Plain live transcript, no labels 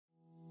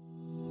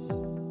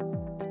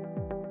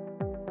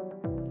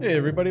Hey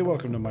everybody,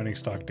 welcome to Mining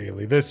Stock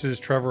Daily. This is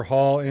Trevor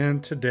Hall,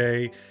 and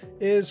today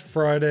is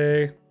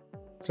Friday,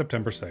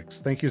 September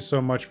 6th. Thank you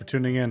so much for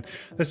tuning in.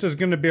 This is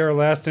going to be our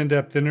last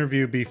in-depth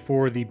interview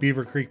before the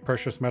Beaver Creek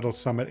Precious Metals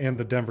Summit and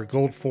the Denver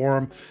Gold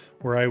Forum,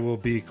 where I will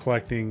be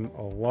collecting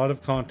a lot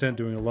of content,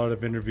 doing a lot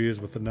of interviews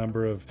with a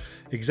number of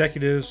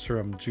executives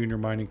from junior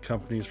mining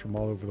companies from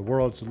all over the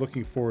world. So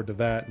looking forward to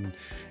that and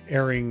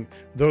airing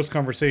those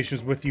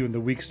conversations with you in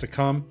the weeks to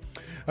come.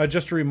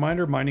 Just a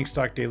reminder,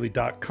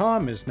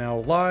 miningstockdaily.com is now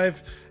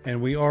live,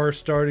 and we are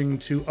starting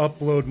to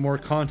upload more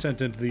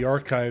content into the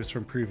archives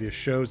from previous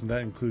shows, and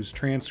that includes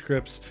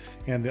transcripts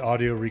and the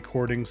audio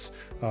recordings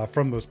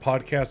from those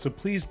podcasts. So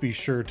please be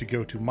sure to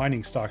go to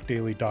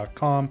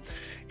miningstockdaily.com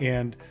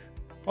and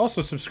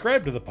also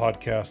subscribe to the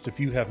podcast if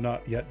you have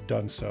not yet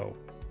done so.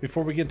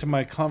 Before we get to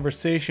my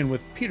conversation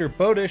with Peter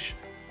Bowdish,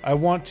 I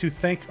want to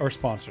thank our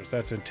sponsors.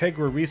 That's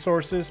Integra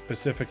Resources,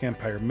 Pacific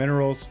Empire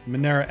Minerals,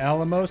 Minera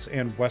Alamos,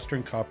 and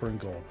Western Copper and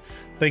Gold.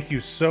 Thank you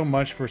so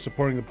much for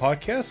supporting the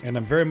podcast, and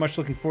I'm very much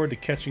looking forward to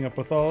catching up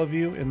with all of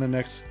you in the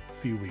next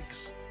few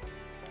weeks.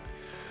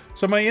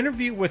 So my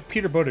interview with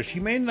Peter Bowdish,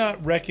 you may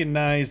not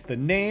recognize the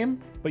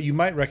name, but you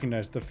might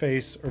recognize the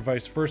face or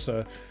vice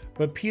versa.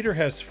 But Peter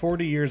has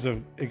 40 years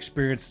of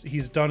experience.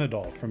 He's done it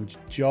all, from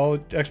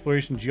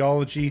exploration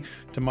geology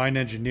to mine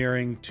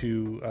engineering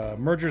to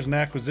mergers and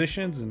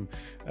acquisitions and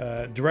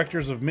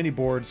directors of mini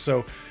boards.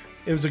 So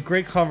it was a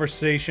great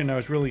conversation. I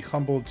was really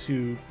humbled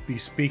to be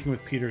speaking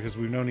with Peter because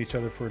we've known each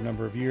other for a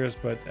number of years,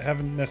 but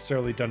haven't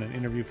necessarily done an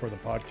interview for the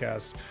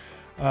podcast.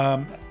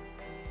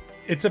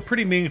 It's a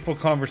pretty meaningful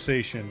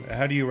conversation.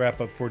 How do you wrap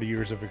up 40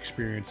 years of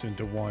experience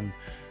into one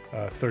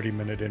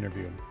 30-minute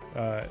interview?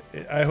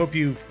 I hope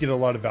you get a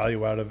lot of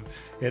value out of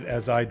it,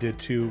 as I did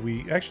too.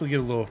 We actually get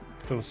a little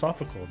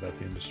philosophical about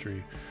the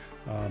industry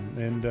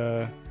and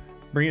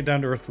bring it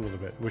down to earth a little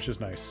bit, which is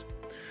nice.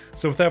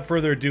 So without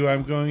further ado,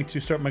 I'm going to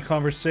start my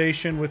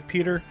conversation with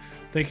Peter.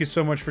 Thank you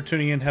so much for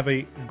tuning in. Have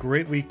a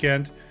great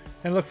weekend,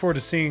 and look forward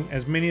to seeing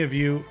as many of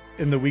you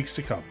in the weeks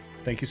to come.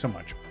 Thank you so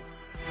much.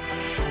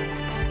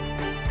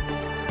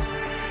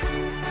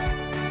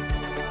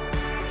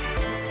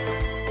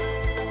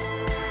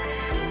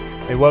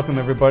 Hey, welcome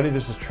everybody.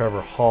 This is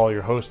Trevor Hall,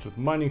 your host with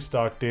Mining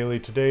Stock Daily.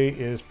 Today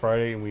is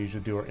Friday, and we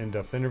usually do our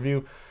in-depth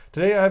interview.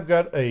 Today I've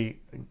got a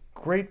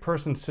great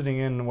person sitting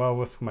in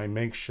with my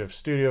makeshift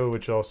studio,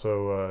 which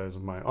also is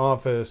my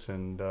office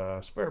and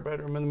spare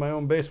bedroom in my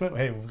own basement.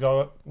 Hey, we've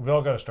all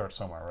got to start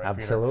somewhere, right?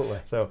 Absolutely.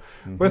 Peter? So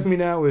with me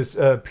now is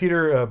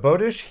Peter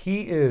Bowdish.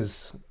 He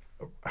is,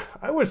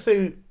 I would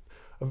say,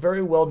 a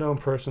very well-known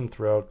person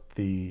throughout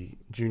the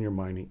junior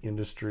mining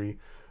industry.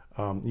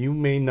 You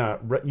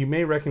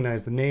may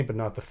recognize the name but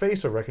not the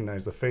face, or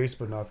recognize the face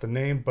but not the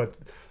name. But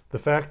the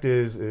fact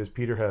is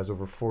Peter has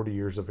over 40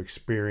 years of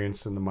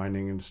experience in the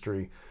mining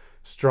industry,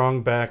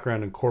 strong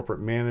background in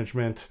corporate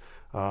management,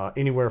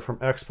 anywhere from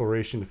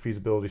exploration to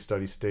feasibility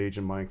study stage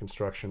and mine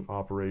construction,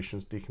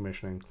 operations,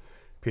 decommissioning.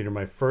 Peter,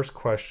 my first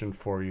question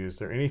for you, is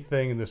there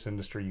anything in this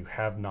industry you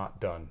have not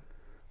done?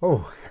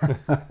 Oh,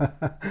 that's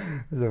a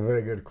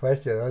very good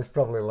question. There's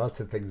probably lots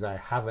of things I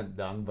haven't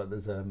done, but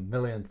there's a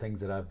million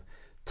things that I've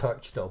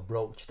touched or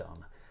broached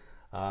on.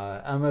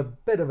 I'm a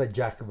bit of a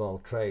jack of all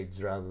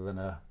trades rather than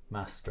a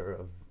master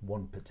of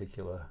one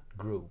particular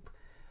group.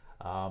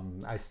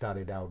 I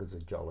started out as a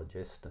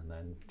geologist and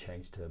then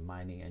changed to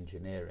mining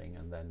engineering,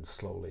 and then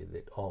slowly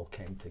it all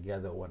came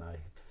together when I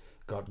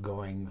got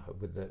going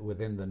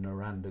within the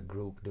Noranda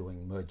group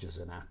doing mergers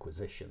and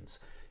acquisitions.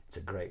 It's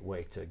a great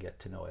way to get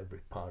to know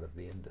every part of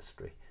the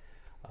industry.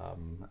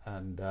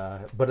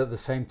 But at the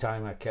same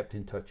time, I kept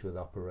in touch with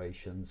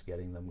operations,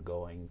 getting them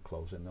going,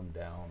 closing them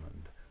down,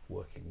 and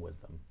working with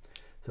them.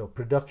 So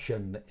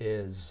production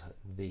is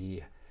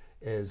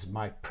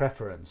my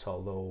preference,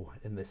 although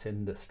in this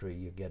industry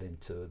you get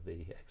into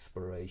the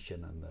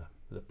exploration and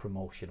the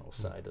promotional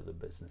side of the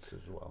business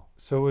as well.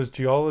 So is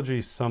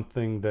geology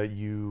something that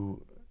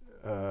you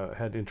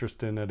had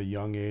interest in at a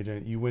young age?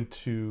 And you went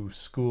to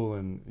school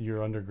in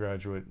your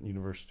undergraduate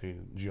university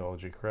in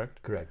geology,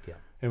 correct? Correct, yeah.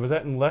 And was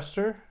that in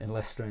Leicester? In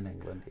Leicester, in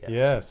England, yes.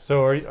 Yes.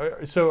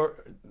 So,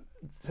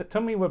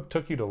 tell me what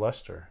took you to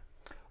Leicester.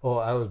 Oh,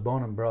 I was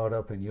born and brought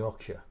up in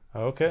Yorkshire.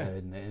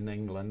 Okay. In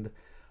England.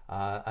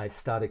 I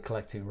started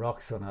collecting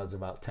rocks when I was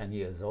about 10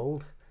 years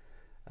old.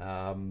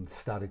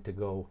 Started to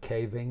go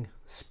caving,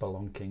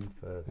 spelunking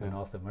for the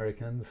North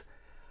Americans.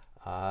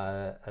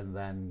 And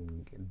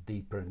then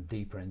deeper and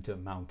deeper into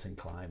mountain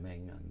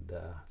climbing and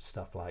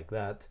stuff like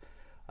that.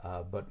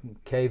 But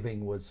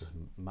caving was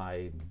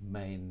my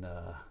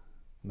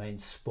main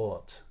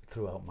sport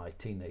throughout my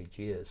teenage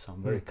years. So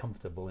I'm very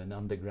comfortable in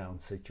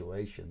underground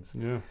situations.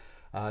 Yeah.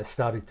 I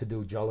started to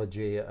do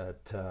geology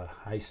at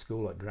high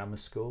school, at grammar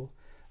school,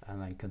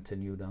 and then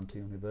continued on to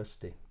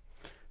university.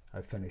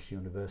 I finished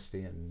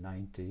university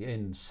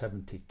in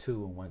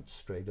 72 and went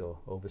straight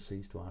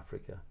overseas to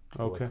Africa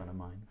to work on a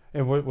mine.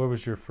 And what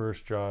was your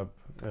first job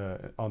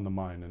on the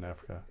mine in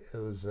Africa? It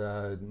was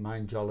a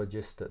mine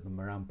geologist at the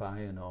Marampa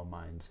iron ore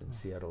mines in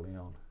Sierra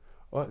Leone.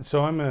 Well,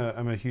 so I'm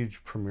a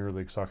huge Premier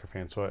League soccer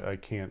fan, so I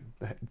can't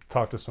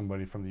talk to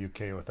somebody from the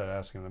UK without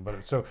asking them.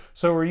 But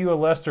so were you a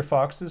Leicester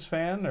Foxes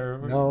fan or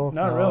No,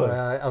 not no, really?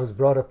 I was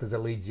brought up as a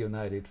Leeds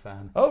United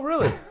fan. Oh,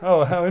 really?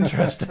 Oh, how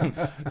interesting.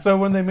 So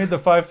when they made the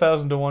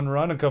 5,000 to 1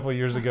 run a couple of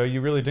years ago,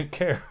 you really didn't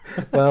care.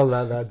 Well,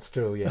 that's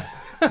true, yeah.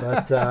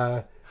 But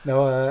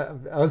no,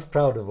 I was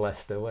proud of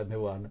Leicester when they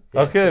won.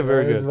 Yes, Okay,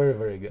 very it was good. very,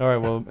 very good. All right,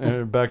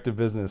 well, back to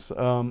business.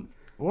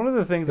 One of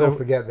the things Don't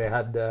forget they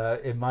had,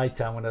 in my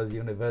time when I was at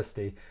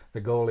university,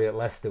 the goalie at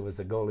Leicester was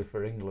a goalie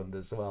for England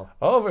as well.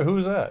 Oh, but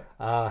who's that?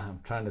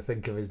 I'm trying to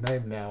think of his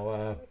name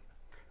now.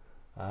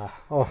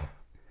 We'll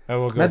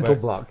go Mental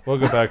back. block. We'll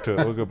go back to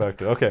it. We'll go back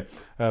to it. Okay,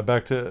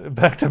 back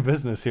to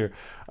business here.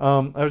 I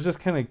was just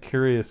kind of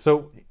curious.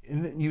 So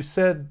you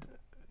said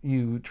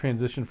you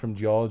transitioned from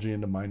geology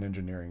into mine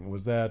engineering.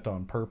 Was that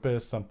on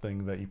purpose,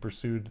 something that you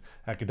pursued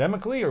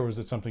academically, or was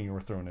it something you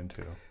were thrown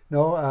into?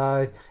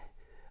 No,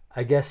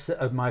 I guess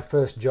at my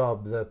first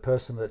job, the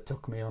person that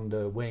took me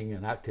under wing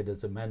and acted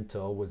as a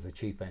mentor was the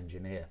chief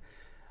engineer.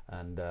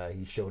 And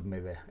he showed me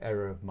the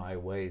error of my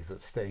ways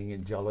of staying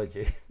in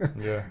geology.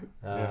 Yeah.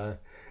 Yeah.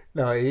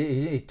 No,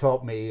 he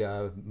taught me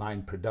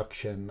mine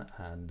production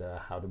and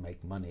how to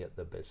make money at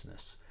the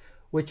business,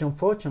 which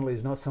unfortunately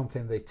is not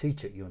something they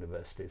teach at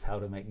universities, how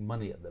to make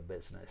money at the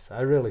business. I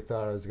really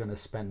thought I was going to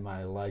spend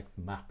my life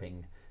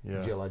mapping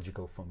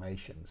geological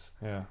formations.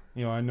 Yeah.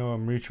 I know a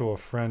mutual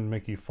friend,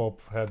 Mickey Fulp,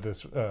 had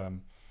this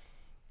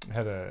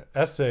had a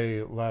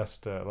essay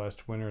last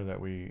winter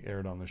that we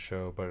aired on the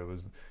show, but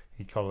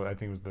he called it, I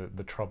think it was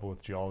the trouble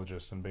with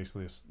geologists, and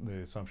basically the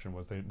assumption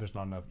was there's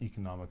not enough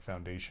economic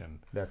foundation.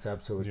 That's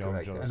absolutely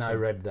correct. And I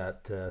read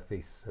that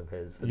thesis of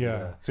his.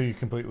 And, so you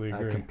completely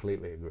agree? I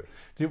completely agree.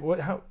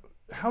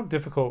 How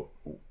difficult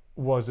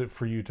was it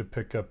for you to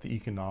pick up the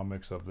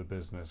economics of the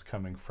business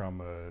coming from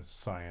a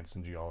science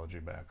and geology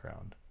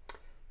background?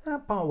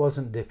 That part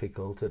wasn't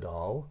difficult at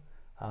all.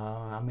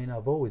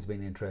 I've always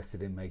been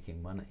interested in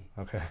making money.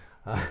 Okay.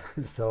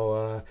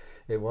 So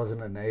it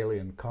wasn't an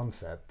alien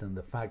concept, and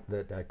the fact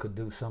that I could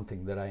do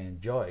something that I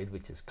enjoyed,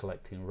 which is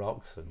collecting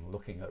rocks and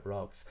looking at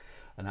rocks,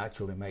 and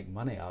actually make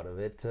money out of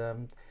it,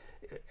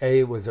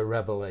 it was a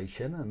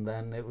revelation, and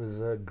then it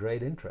was a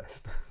great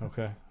interest.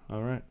 Okay.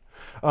 All right.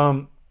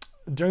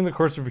 During the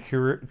course of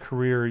your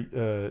career,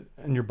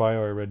 in your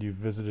bio, I read you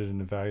visited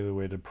and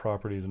evaluated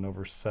properties in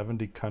over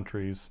 70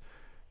 countries,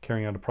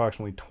 carrying out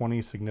approximately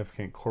 20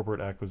 significant corporate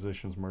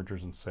acquisitions,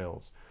 mergers, and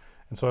sales.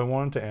 And so I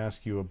wanted to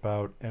ask you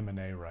about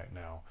M&A right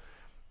now.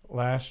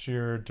 Last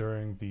year,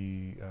 during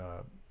the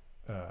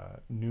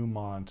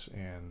Newmont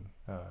and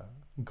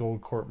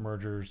Goldcorp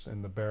mergers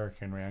and the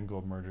Barrick and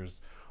Randgold mergers,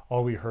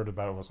 all we heard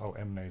about was,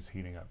 M&A's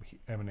heating up.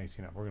 M&A's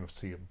heating up. We're going to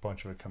see a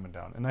bunch of it coming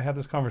down. And I had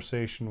this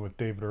conversation with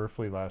David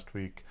Erfley last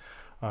week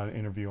on an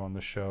interview on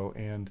the show.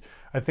 And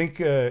I think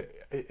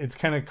it's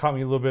kind of caught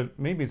me a little bit,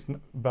 maybe it's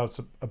about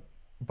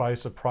by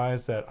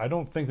surprise, that I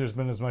don't think there's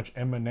been as much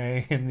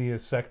M&A in the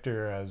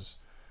sector as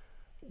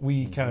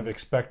we kind of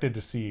expected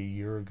to see a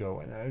year ago.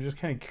 And I was just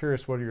kind of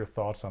curious, what are your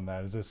thoughts on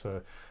that? Is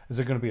it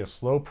going to be a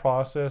slow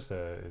process?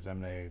 Is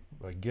M&A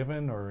a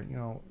given, or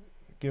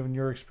given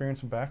your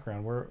experience and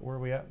background, where are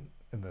we at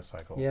in this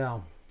cycle?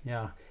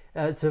 Yeah.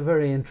 It's a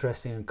very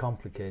interesting and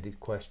complicated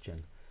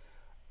question.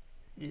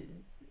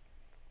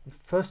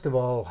 First of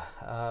all,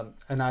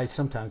 and I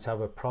sometimes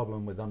have a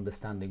problem with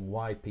understanding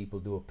why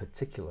people do a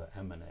particular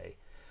M&A.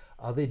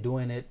 Are they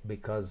doing it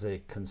because they're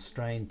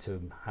constrained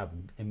to have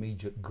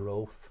immediate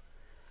growth,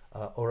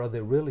 or are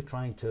they really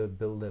trying to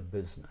build a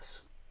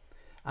business?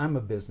 I'm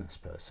a business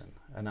person,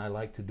 and I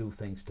like to do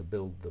things to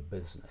build the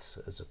business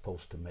as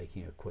opposed to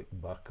making a quick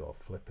buck or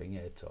flipping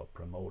it or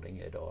promoting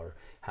it or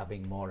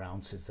having more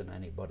ounces than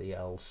anybody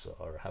else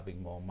or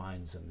having more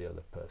mines than the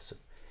other person.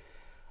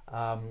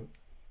 I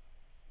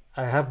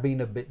have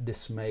been a bit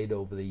dismayed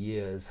over the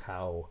years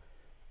how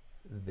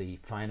the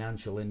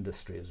financial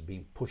industry has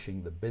been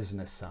pushing the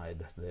business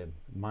side, the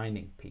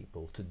mining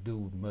people, to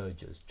do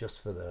mergers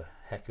just for the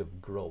heck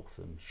of growth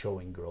and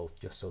showing growth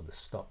just so the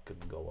stock can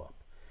go up.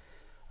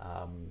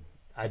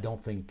 I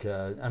don't think,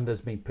 and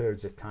there's been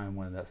periods of time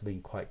when that's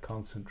been quite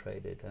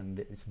concentrated, and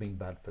it's been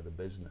bad for the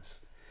business,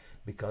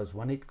 because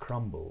when it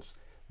crumbles,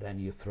 then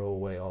you throw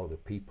away all the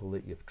people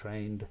that you've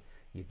trained.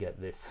 You get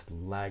this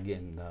lag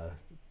in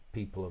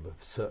people of a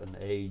certain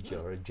age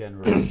or a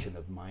generation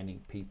of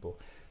mining people,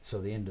 so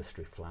the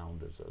industry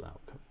flounders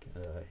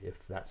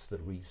if that's the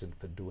reason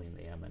for doing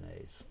the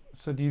M&As.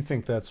 So do you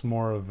think that's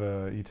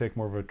you take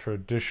more of a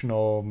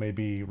traditional,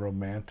 maybe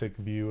romantic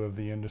view of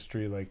the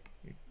industry, like,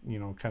 you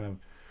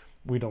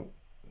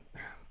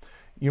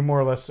more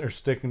or less are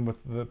sticking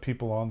with the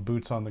people on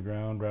boots on the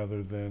ground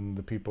rather than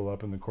the people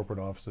up in the corporate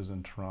offices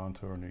in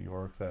Toronto or New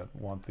York that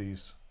want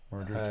these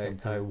mergers to come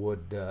through? I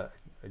would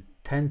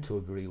tend to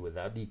agree with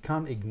that. You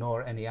can't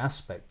ignore any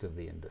aspect of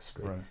the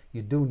industry. Right.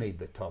 You do need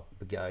the top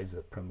guys,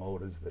 the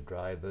promoters, the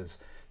drivers.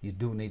 You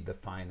do need the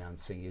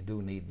financing. You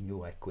do need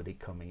new equity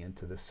coming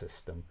into the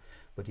system.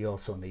 But you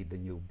also need the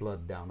new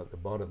blood down at the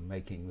bottom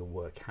making the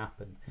work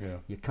happen. Yeah.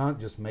 You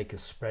can't just make a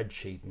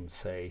spreadsheet and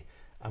say,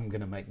 I'm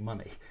going to make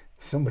money.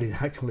 Somebody's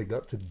actually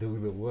got to do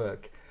the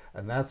work.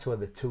 And that's where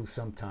the two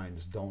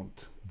sometimes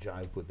don't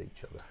jive with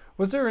each other.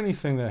 Was there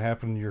anything that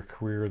happened in your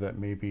career that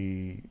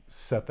maybe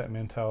set that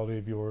mentality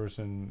of yours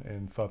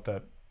and thought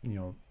that, you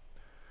know,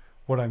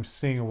 what I'm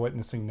seeing or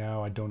witnessing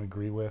now I don't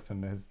agree with,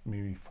 and has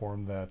maybe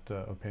formed that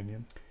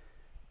opinion?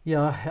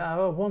 Yeah,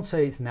 I won't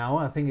say it's now.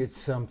 I think it's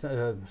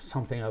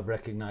something I've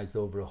recognized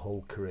over a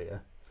whole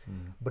career.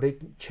 But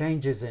it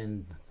changes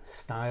in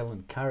style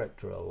and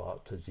character a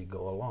lot as you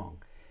go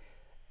along.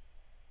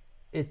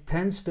 It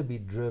tends to be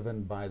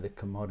driven by the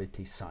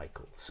commodity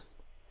cycles.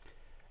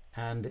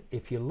 And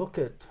if you look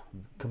at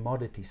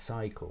commodity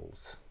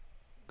cycles,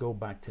 go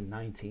back to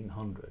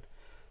 1900,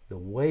 the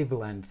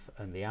wavelength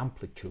and the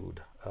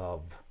amplitude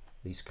of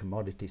these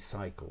commodity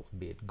cycles,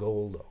 be it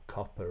gold or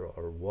copper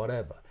or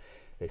whatever,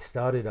 they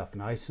started off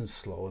nice and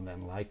slow, and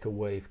then like a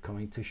wave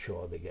coming to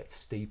shore, they get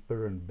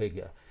steeper and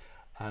bigger.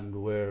 And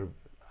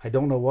I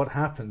don't know what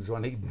happens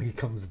when it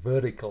becomes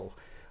vertical.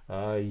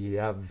 You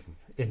have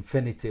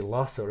infinity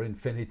loss or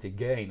infinity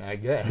gain, I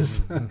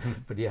guess,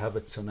 but you have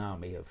a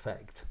tsunami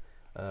effect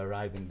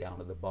arriving down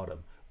at the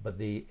bottom. But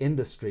the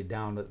industry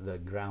down at the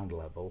ground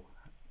level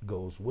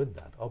goes with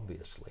that,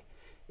 obviously.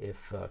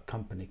 If a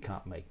company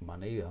can't make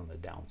money on a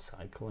down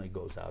cycle and it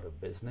goes out of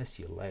business,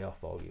 you lay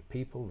off all your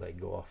people, they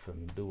go off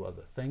and do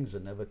other things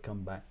and never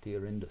come back to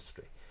your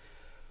industry.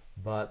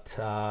 But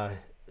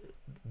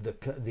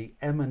the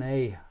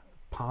M&A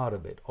part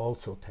of it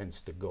also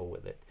tends to go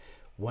with it.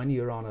 When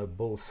you're on a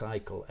bull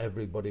cycle,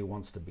 everybody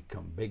wants to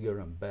become bigger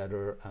and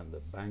better, and the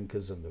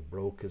bankers and the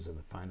brokers and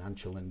the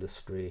financial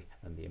industry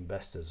and the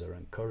investors are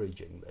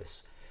encouraging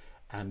this.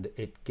 And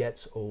it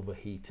gets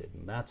overheated,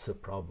 and that's a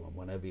problem.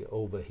 Whenever you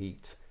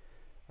overheat,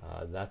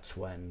 that's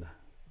when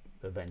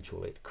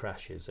eventually it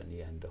crashes and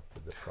you end up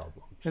with the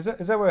problems.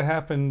 Is that what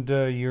happened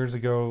years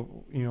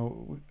ago? You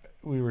know,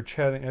 we were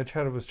chatting.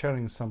 I was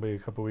chatting with somebody a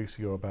couple of weeks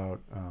ago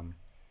about,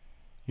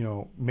 you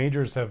know,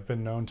 majors have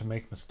been known to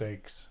make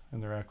mistakes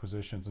in their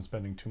acquisitions and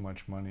spending too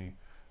much money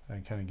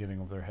and kind of getting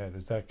over their head.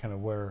 Is that kind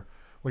of what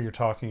you're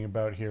talking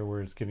about here,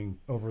 where it's getting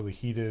overly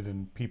heated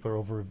and people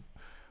are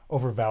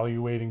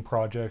overvaluating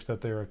projects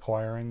that they're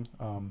acquiring?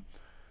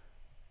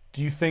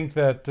 Do you think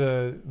that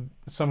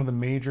some of the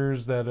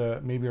majors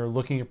that maybe are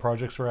looking at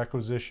projects for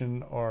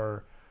acquisition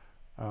are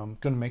going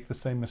to make the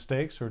same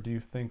mistakes, or do you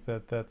think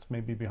that that's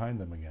maybe behind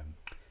them again?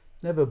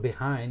 Never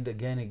behind.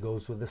 Again, it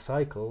goes with the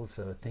cycles.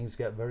 Things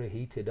get very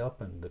heated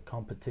up and the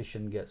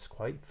competition gets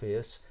quite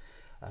fierce,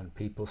 and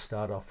people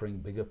start offering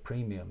bigger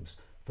premiums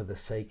for the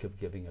sake of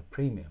giving a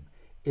premium.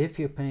 If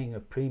you're paying a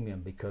premium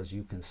because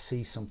you can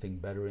see something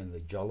better in the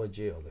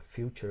geology or the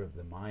future of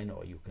the mine,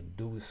 or you can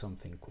do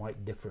something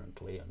quite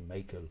differently and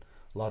make a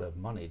lot of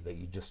money that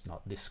you're just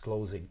not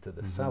disclosing to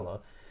the seller,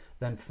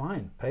 then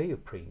fine, pay a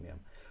premium.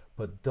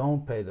 But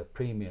don't pay the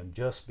premium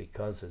just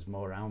because there's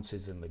more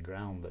ounces in the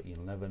ground that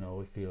you'll never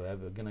know if you're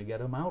ever going to get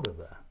them out of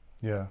there.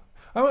 Yeah.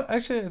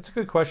 Actually, it's a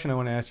good question I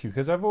want to ask you,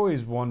 because I've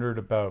always wondered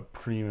about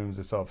premiums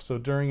itself. So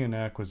during an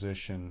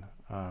acquisition,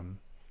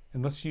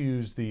 and let's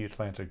use the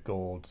Atlantic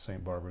Gold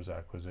St. Barbara's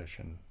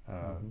acquisition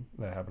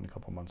that happened a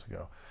couple months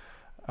ago.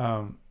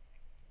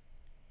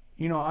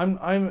 You know,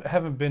 I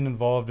haven't been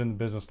involved in the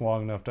business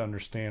long enough to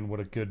understand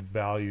what a good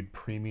valued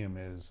premium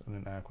is in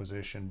an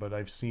acquisition, but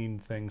I've seen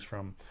things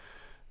from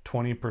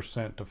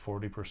 20% to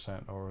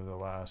 40% over the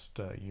last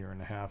year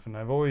and a half, and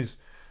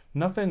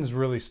nothing's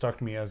really stuck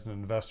to me as an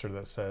investor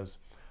that says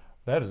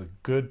that is a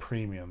good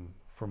premium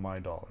for my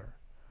dollar.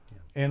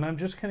 And I'm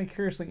just kind of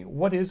curious, like,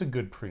 what is a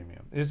good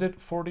premium? Is it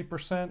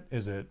 40%?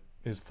 Is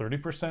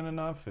 30%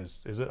 enough?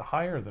 Is it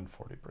higher than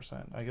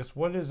 40%? I guess,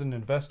 what is an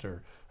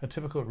investor, a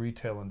typical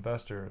retail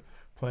investor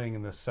playing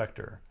in this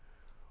sector?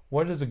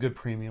 What does a good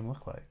premium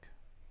look like?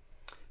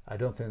 I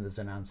don't think there's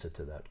an answer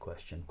to that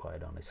question,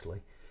 quite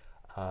honestly.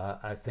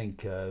 I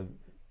think a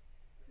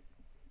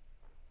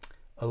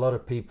lot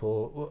of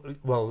people,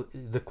 well,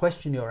 the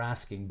question you're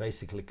asking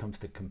basically comes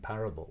to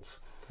comparables.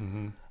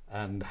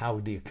 And how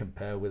do you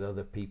compare with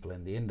other people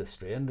in the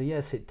industry? And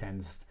yes, it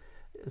tends,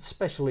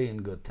 especially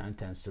in good time,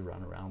 tends to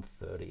run around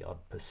 30%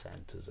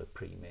 as a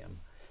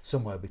premium,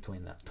 somewhere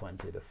between that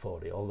 20 to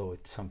 40, although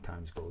it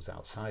sometimes goes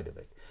outside of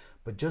it.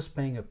 But just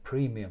paying a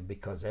premium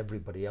because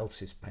everybody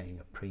else is paying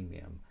a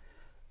premium,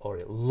 or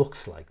it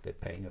looks like they're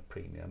paying a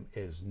premium,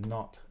 is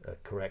not a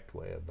correct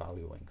way of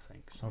valuing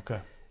things.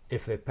 Okay.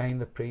 If they're paying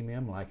the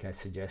premium, like I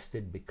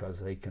suggested, because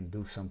they can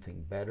do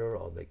something better,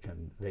 or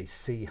they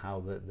see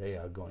how that they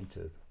are going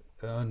to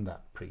earn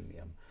that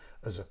premium,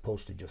 as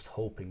opposed to just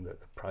hoping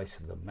that the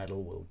price of the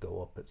metal will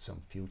go up at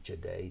some future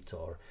date,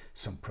 or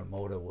some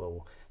promoter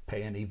will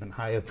pay an even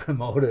higher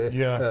promoter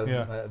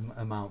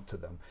amount to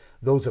them.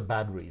 Those are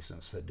bad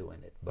reasons for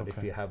doing it. But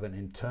if you have an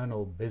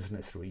internal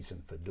business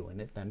reason for doing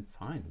it, then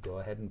fine, go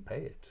ahead and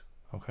pay it.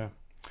 Okay.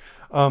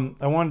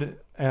 I wanted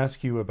to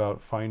ask you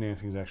about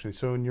financings, actually.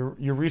 So in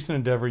your recent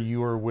endeavor,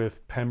 you were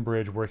with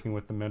Pembridge, working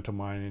with the Mento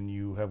Mine, and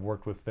you have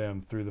worked with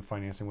them through the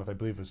financing with, I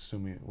believe, was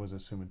it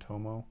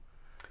Sumitomo?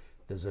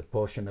 There's a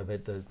portion of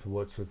it that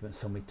works with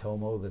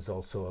Sumitomo. There's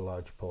also a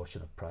large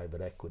portion of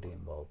private equity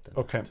involved in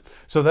Okay, it.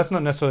 so that's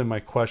not necessarily my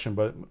question,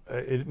 but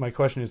my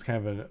question is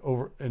kind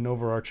of an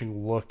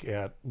overarching look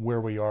at where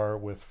we are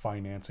with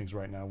financings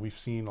right now. We've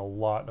seen a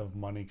lot of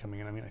money coming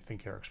in. I mean, I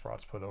think Eric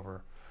Sprott's put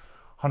over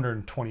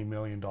 $120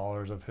 million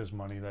of his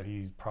money that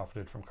he's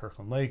profited from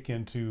Kirkland Lake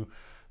into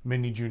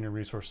many junior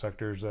resource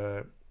sectors.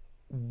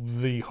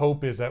 The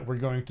hope is that we're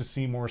going to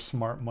see more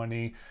smart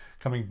money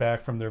coming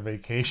back from their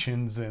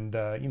vacations, and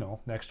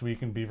next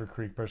week in Beaver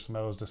Creek, Precious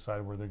Metals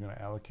decide where they're going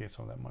to allocate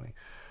some of that money.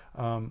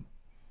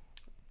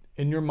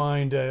 In your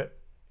mind,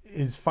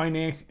 is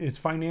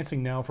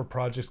financing now for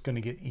projects going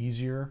to get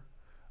easier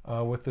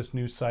with this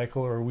new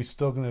cycle, or are we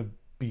still going to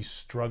be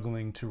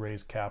struggling to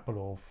raise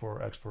capital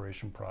for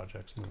exploration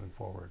projects moving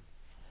forward?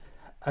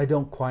 I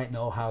don't quite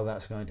know how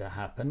that's going to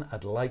happen.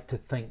 I'd like to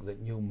think that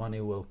new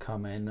money will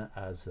come in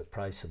as the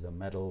price of the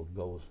metal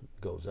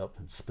goes up,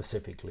 and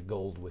specifically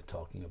gold we're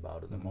talking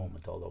about at the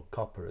moment, although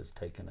copper has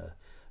taken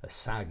a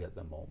sag at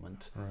the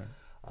moment. Right.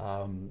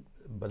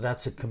 But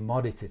that's a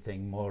commodity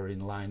thing, more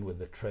in line with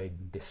the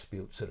trade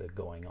disputes that are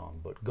going on.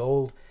 But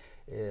gold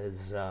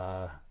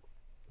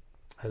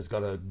has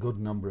got a good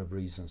number of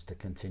reasons to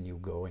continue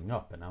going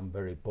up, and I'm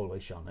very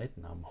bullish on it,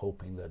 and I'm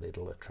hoping that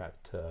it'll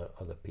attract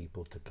other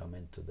people to come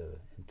into the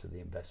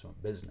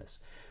investment business.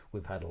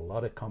 We've had a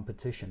lot of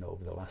competition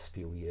over the last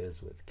few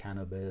years with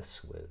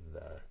cannabis, with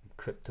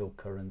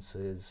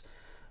cryptocurrencies.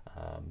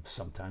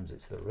 Sometimes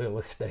it's the real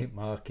estate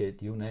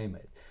market, you name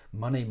it.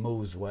 Money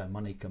moves where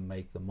money can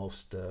make the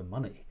most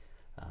money,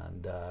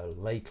 and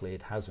lately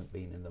it hasn't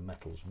been in the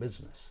metals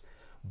business.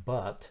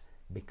 But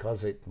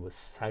because it was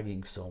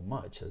sagging so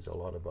much, there's a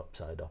lot of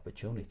upside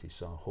opportunity.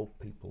 So I hope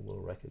people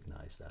will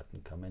recognize that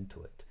and come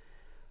into it.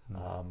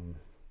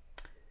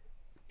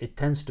 It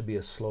tends to be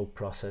a slow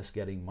process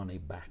getting money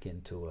back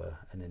into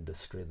an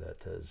industry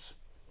that has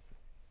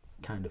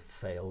kind of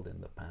failed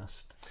in the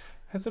past.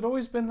 Has it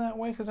always been that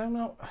way? Because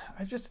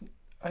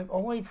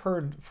all I've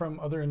heard from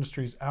other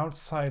industries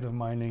outside of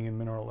mining and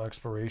mineral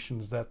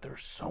exploration is that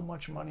there's so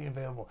much money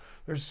available.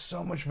 There's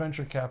so much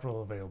venture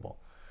capital available.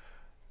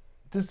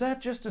 Does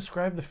that just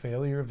describe the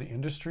failure of the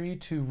industry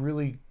to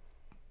really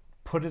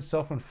put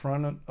itself in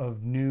front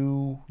of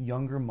new,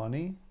 younger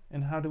money?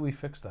 And how do we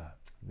fix that?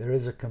 There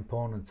is a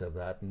component of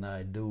that, and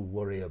I do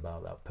worry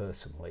about that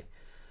personally,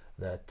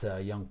 that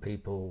young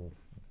people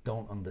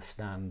don't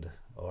understand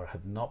or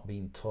have not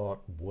been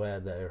taught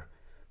where their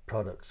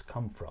products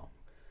come from.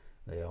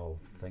 They all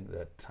think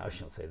that, I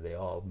shouldn't say they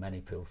all, many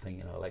people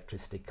think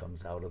electricity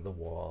comes out of the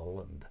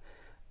wall and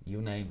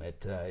you name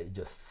it, it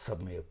just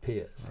suddenly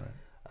appears. Right.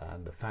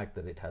 And the fact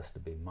that it has to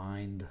be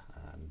mined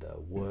and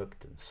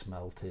worked and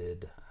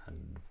smelted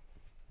and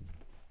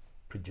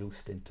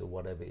produced into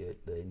whatever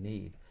they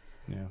need,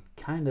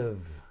 kind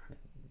of,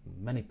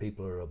 many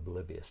people are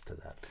oblivious to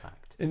that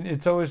fact. And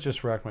it's always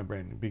just racked my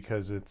brain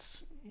because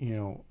it's,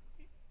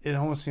 it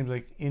almost seems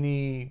like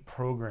any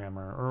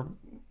programmer or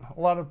a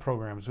lot of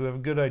programmers who have a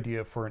good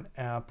idea for an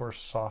app or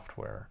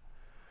software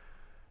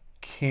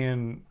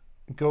can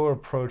go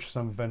approach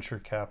some venture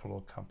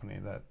capital company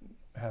that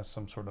has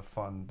some sort of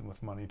fund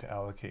with money to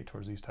allocate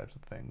towards these types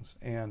of things.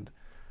 And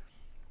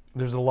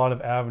there's a lot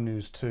of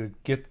avenues to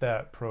get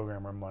that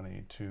programmer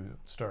money to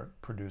start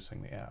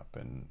producing the app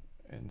and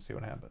see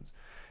what happens.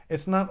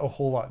 It's not a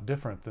whole lot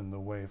different than the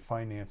way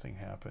financing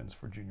happens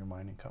for junior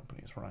mining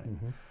companies, right?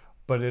 Mm-hmm.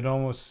 But it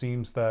almost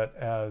seems that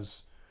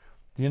as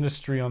the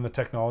industry on the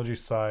technology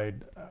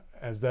side,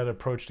 as that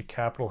approach to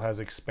capital has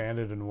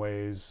expanded in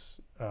ways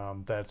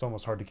that it's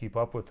almost hard to keep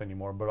up with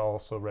anymore, but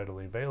also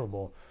readily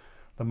available,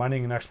 the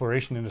mining and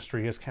exploration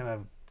industry has kind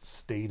of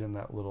stayed in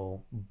that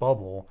little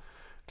bubble,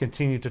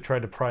 continued to try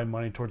to pry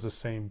money towards the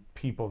same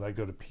people that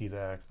go to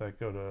PDAC, that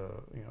go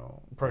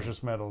to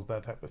precious metals,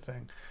 that type of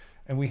thing.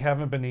 And we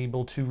haven't been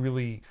able to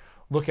really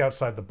look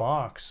outside the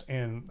box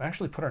and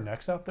actually put our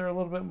necks out there a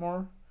little bit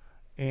more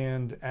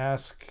and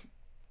ask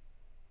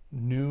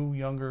new,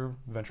 younger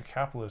venture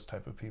capitalist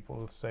type of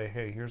people to say,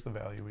 hey, here's the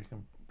value we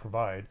can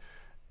provide.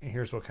 And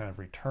here's what kind of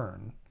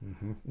return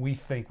we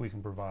think we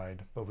can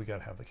provide, but we got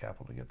to have the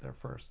capital to get there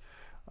first.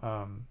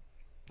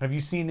 Have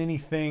you seen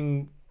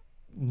anything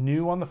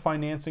new on the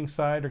financing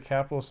side or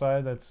capital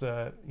side that's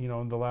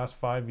in the last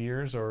 5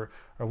 years, or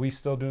are we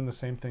still doing the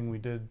same thing we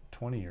did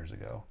 20 years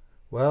ago?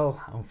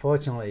 Well,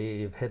 unfortunately,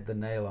 you've hit the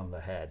nail on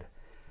the head.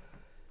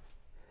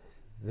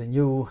 The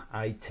new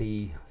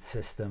IT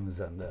systems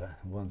and the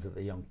ones that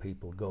the young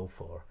people go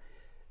for,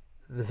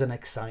 there's an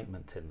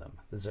excitement in them.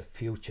 There's a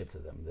future to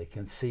them. They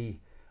can see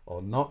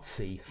or not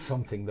see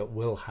something that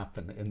will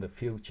happen in the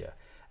future,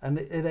 and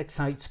it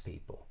excites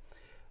people.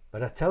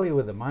 But I tell you,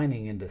 with the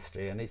mining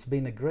industry, and it's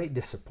been a great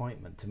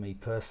disappointment to me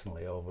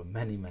personally over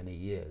many, many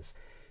years,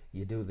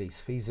 you do these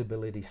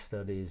feasibility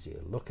studies,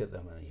 you look at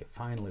them, and you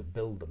finally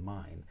build the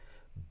mine,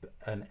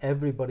 and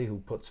everybody who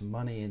puts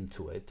money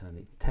into it, and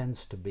it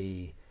tends to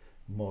be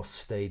more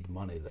staid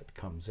money that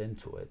comes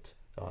into it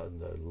on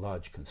the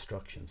large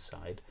construction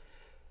side,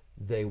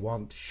 they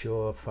want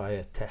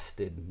surefire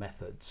tested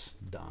methods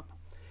done.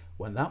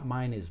 When that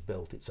mine is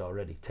built, it's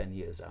already 10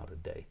 years out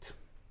of date.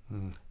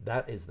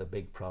 That is the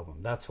big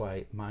problem. That's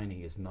why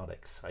mining is not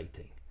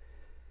exciting,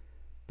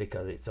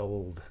 because it's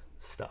old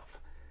stuff.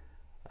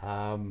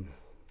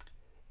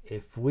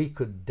 If we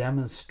could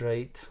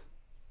demonstrate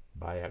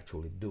by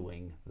actually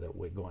doing that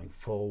we're going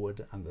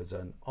forward, and there's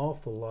an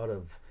awful lot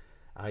of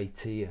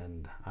IT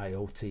and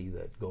IoT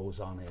that goes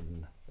on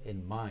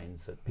in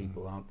mines that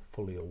people aren't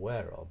fully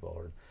aware of,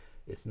 or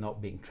it's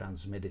not being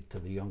transmitted to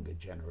the younger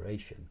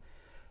generation.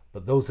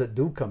 But those that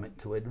do come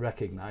into it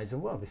recognize,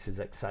 well, this is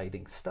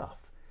exciting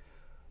stuff.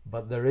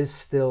 But there is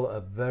still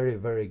a very,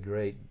 very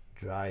great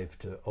drive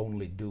to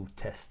only do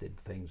tested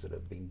things that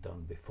have been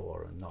done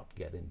before and not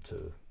get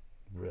into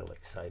real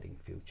exciting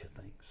future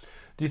things.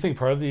 Do you think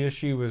part of the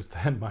issue is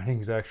that mining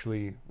is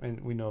actually,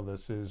 and we know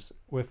this, is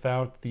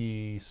without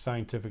the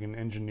scientific and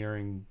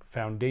engineering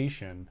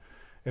foundation,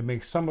 it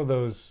makes some of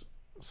those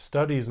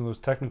studies and those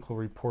technical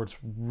reports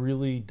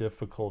really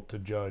difficult to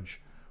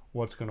judge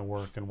what's going to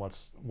work and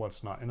what's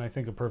not. And I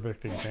think a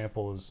perfect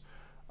example is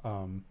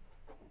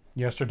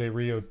yesterday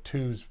Rio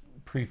 2's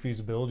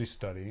pre-feasibility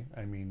study.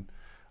 I mean,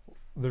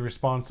 the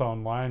response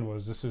online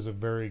was, this is a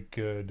very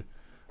good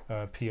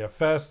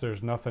PFS.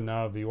 There's nothing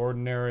out of the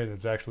ordinary.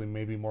 That's actually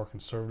maybe more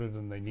conservative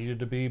than they needed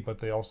to be, but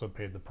they also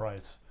paid the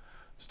price.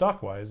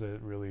 Stock-wise, it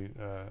really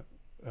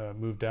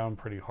moved down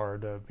pretty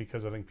hard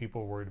because I think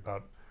people were worried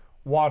about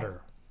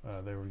water.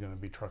 They were going to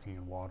be trucking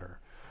in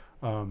water.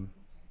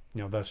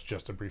 That's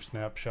just a brief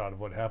snapshot of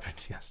what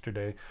happened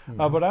yesterday.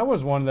 But I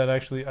was one that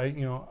actually,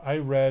 I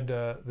read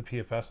the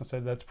PFS and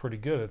said, that's pretty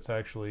good. It's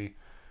actually,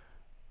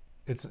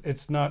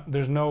 it's not,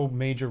 there's no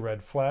major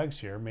red flags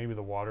here. Maybe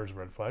the water's a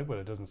red flag, but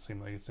it doesn't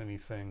seem like it's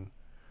anything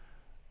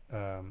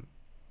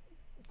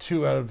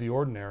too out of the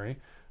ordinary.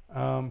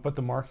 But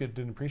the market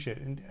didn't appreciate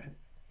it. And,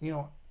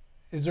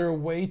 is there a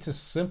way to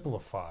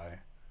simplify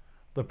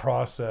the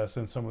process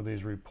in some of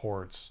these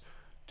reports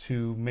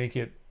to make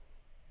it,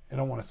 I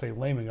don't want to say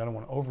layman, I don't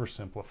want to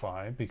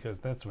oversimplify, because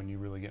that's when you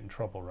really get in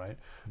trouble, right?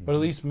 But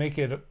at least make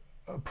it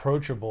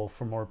approachable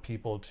for more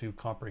people to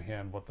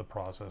comprehend what the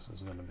process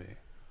is going to be.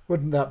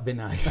 Wouldn't that be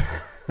nice?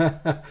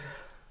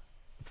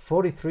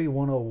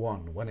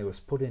 43101, when it was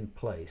put in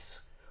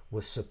place,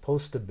 was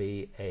supposed to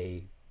be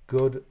a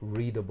good,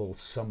 readable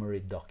summary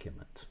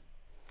document.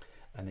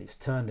 And it's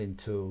turned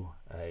into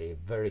a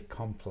very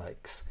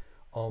complex,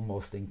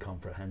 almost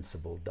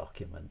incomprehensible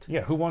document.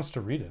 Yeah, who wants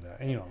to read it?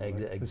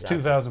 Exactly. It's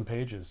 2,000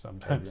 pages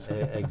sometimes.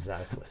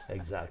 Exactly.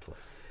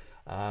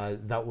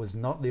 That was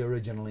not the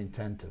original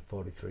intent of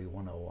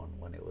 43101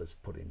 when it was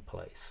put in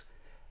place.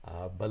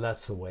 But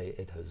that's the way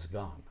it has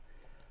gone.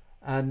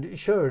 And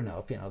sure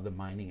enough, the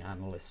mining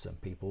analysts and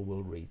people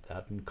will read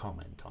that and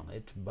comment on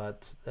it,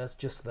 but that's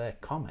just their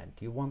comment.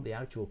 You want the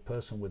actual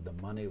person with the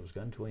money who's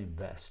going to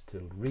invest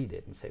to read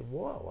it and say,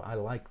 whoa, I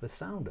like the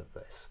sound of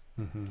this,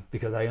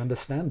 because I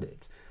understand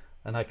it.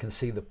 And I can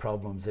see the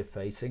problems they're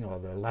facing, or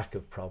the lack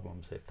of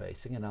problems they're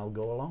facing, and I'll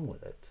go along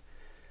with it.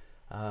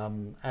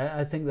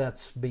 I think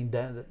that's been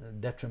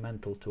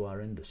detrimental to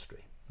our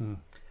industry.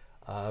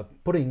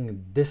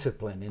 Putting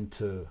discipline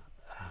into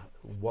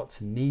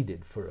what's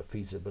needed for a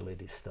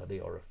feasibility study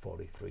or a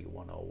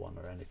 43101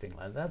 or anything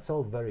like that, that's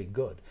all very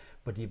good,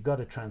 but you've got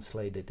to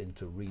translate it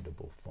into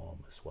readable form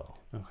as well.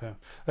 Okay,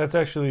 that's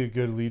actually a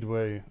good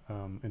leadway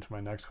into my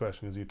next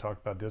question, as you talked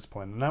about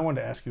discipline, and I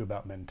wanted to ask you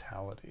about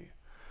mentality.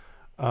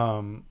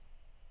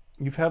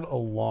 You've had a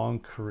long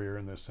career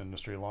in this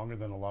industry, longer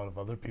than a lot of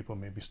other people.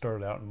 Maybe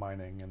started out in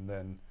mining and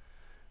then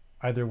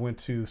either went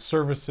to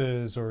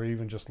services or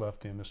even just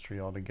left the industry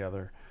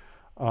altogether.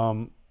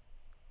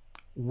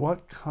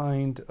 What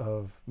kind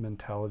of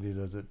mentality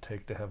does it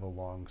take to have a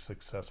long,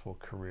 successful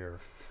career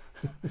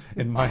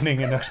in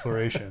mining and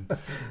exploration?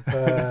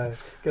 Got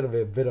to be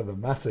a bit of a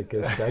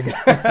masochist, I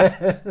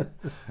guess.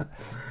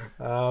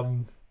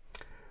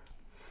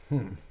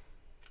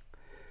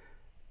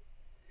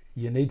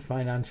 You need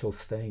financial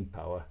staying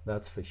power,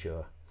 that's for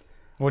sure.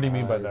 What do you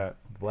mean by that?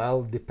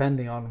 Well,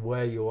 depending on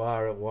where you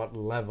are, at what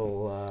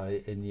level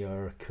in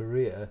your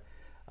career,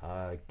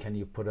 can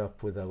you put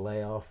up with a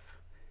layoff?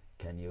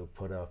 Can you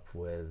put up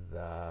with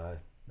a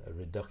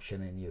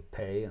reduction in your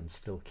pay and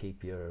still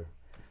keep your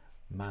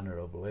manner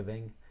of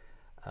living?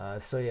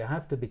 So you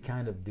have to be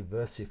kind of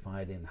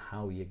diversified in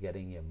how you're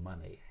getting your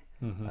money.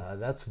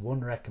 That's one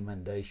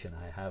recommendation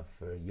I have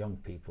for young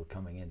people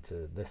coming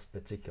into this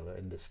particular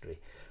industry.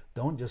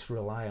 Don't just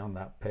rely on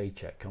that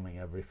paycheck coming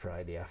every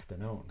Friday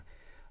afternoon.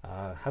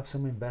 Have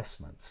some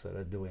investments that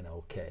are doing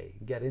okay.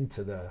 Get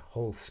into the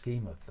whole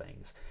scheme of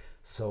things.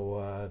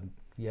 So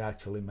you're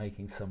actually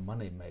making some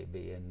money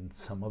maybe in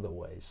some other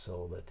ways,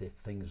 so that if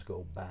things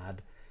go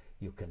bad,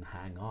 you can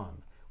hang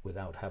on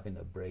without having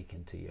to break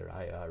into your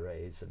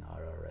IRAs and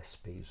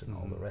RRSPs and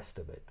all the rest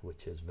of it,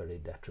 which is very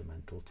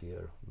detrimental to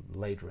your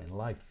later in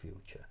life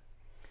future.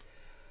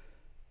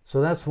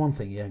 So that's one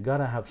thing. You've got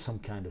to have some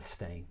kind of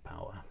staying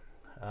power.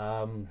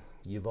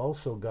 You've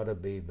also got to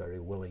be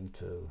very willing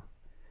to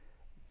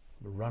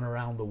run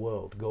around the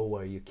world, go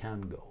where you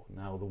can go.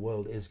 Now the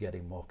world is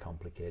getting more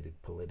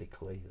complicated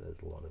politically.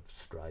 There's a lot of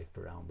strife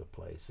around the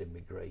place.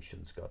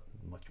 Immigration's got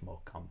much more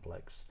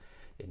complex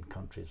in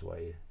countries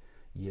where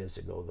years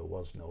ago there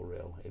was no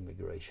real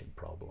immigration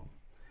problem.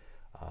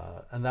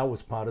 And that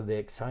was part of the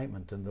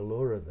excitement and the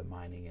lure of the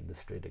mining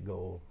industry, to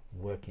go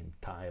work in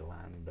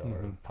Thailand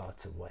or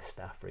parts of West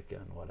Africa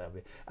and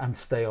whatever, and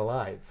stay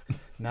alive.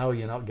 Now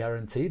you're not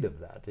guaranteed of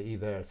that.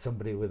 Either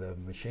somebody with a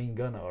machine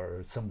gun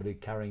or somebody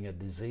carrying a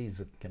disease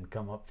that can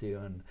come up to you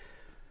and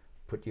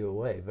put you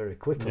away very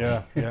quickly.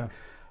 Yeah.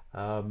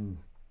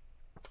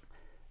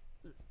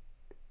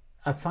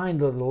 I find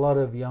that a lot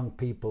of young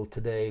people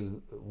today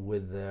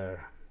with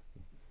their...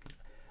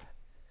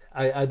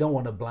 I don't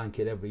want to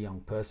blanket every young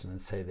person and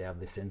say they have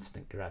this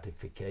instant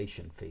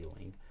gratification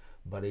feeling,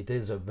 but it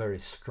is a very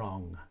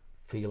strong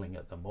feeling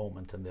at the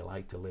moment, and they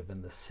like to live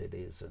in the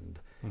cities and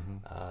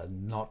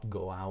not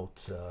go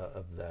out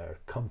of their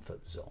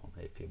comfort zone,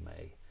 if you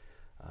may,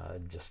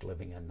 just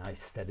living a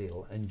nice, steady,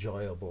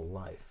 enjoyable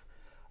life.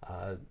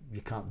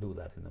 You can't do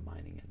that in the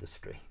mining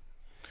industry.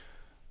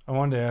 I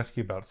wanted to ask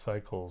you about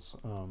cycles.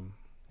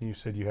 You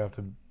said you have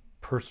to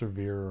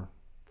persevere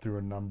through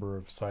a number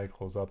of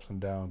cycles, ups and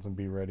downs, and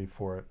be ready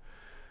for it.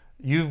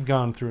 You've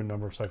gone through a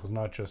number of cycles,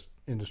 not just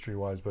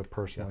industry-wise, but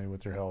personally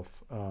with your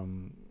health.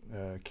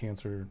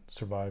 Cancer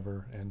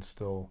survivor, and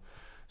still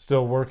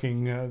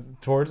working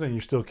towards it. And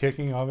you're still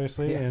kicking,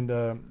 obviously, and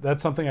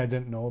that's something I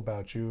didn't know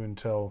about you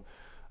until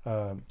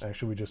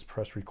actually we just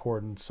pressed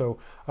record. And so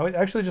I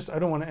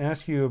don't want to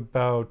ask you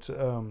about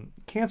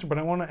cancer, but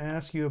I want to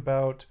ask you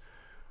about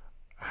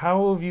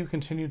how have you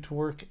continued to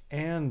work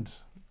and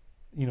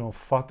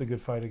fought the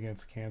good fight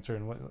against cancer,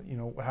 and what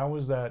how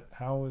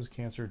has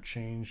cancer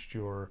changed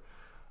your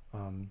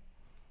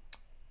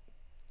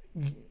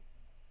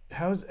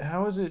how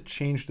has it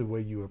changed the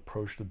way you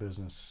approach the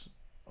business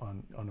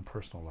on a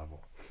personal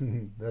level?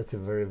 That's a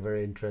very,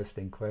 very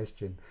interesting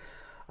question.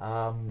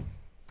 I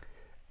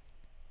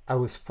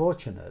was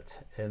fortunate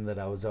in that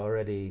I was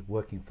already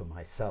working for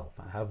myself.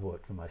 I have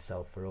worked for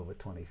myself for over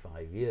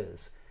 25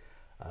 years.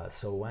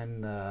 So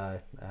when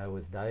I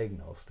was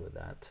diagnosed with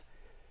that,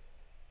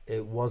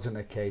 it wasn't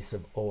a case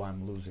of,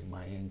 I'm losing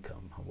my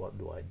income, what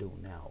do I do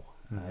now?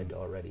 I'd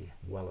already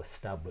well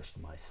established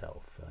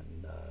myself,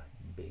 and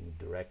being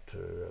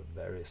director of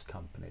various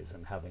companies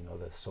and having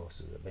other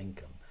sources of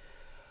income.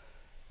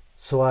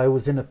 So I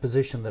was in a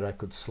position that I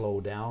could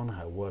slow down.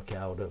 I work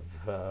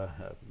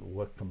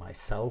for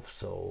myself,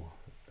 so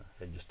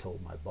I just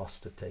told my boss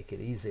to take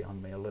it easy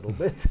on me a little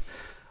bit.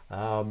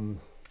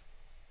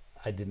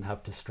 I didn't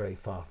have to stray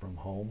far from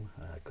home.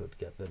 I could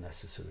get the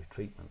necessary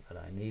treatment that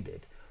I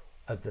needed.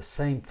 At the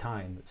same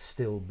time,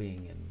 still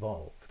being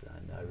involved.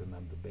 And I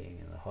remember being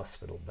in a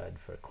hospital bed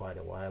for quite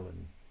a while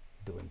and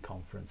doing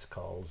conference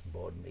calls,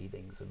 board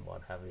meetings and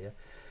what have you.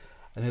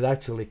 And it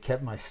actually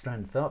kept my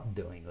strength up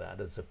doing that,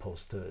 as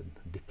opposed to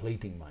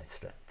depleting my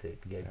strength.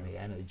 It gave me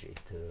energy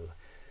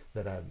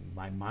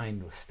my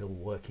mind was still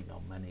working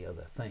on many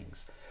other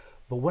things.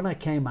 But when I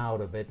came out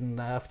of it, and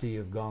after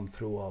you've gone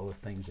through all the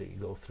things that you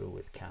go through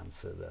with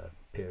cancer, the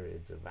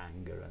periods of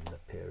anger and the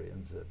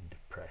periods of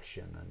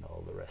depression and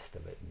all the rest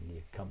of it, and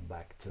you come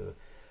back to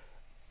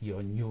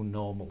your new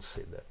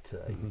normalcy that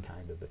you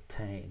kind of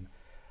attain,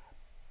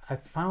 I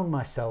found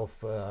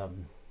myself a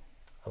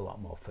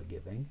lot more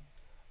forgiving,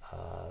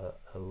 a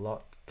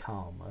lot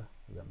calmer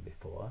than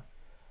before.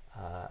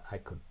 I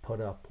could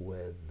put up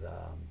with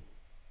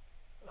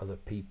other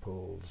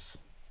people's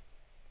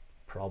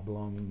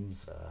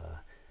problems,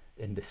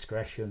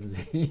 indiscretions,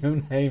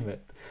 you name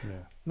it.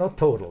 Not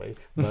totally,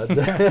 but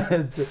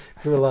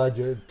to a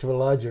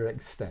larger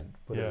extent,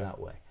 put it that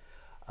way.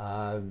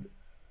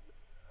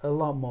 A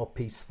lot more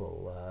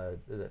peaceful.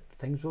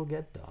 Things will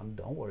get done.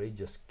 Don't worry.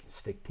 Just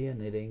stick to your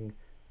knitting,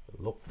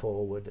 look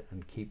forward,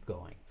 and keep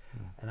going.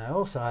 And I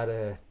also had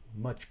a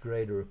much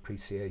greater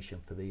appreciation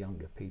for the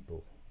younger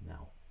people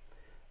now.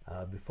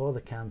 Before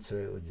the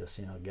cancer, it was just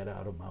get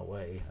out of my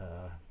way.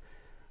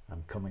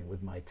 I'm coming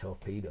with my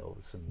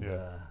torpedoes, and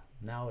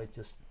now it's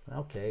just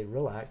okay.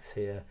 Relax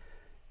here,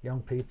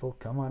 young people.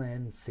 Come on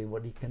in, see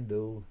what you can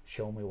do.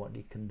 Show me what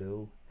you can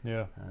do.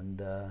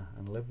 And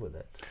live with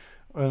it.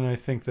 And I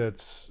think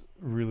that's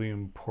really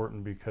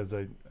important, because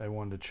I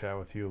wanted to chat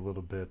with you a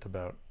little bit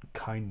about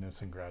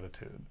kindness and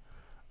gratitude.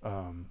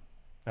 And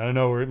I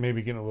know we're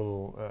maybe getting a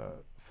little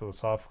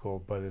philosophical,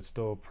 but it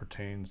still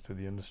pertains to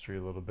the industry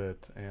a little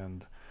bit.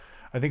 And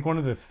I think one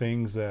of the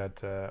things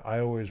that I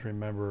always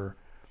remember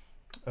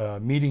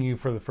meeting you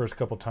for the first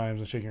couple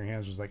times and shaking your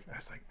hands was like, man,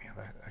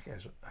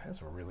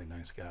 that's a really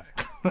nice guy.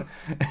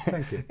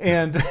 Thank you.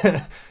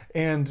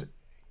 And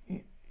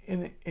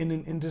in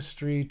an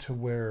industry to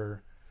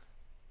where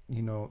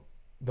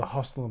the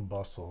hustle and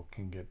bustle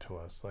can get to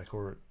us, like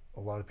a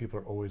lot of people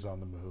are always on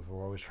the move.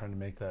 We're always trying to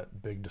make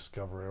that big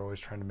discovery. We're always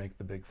trying to make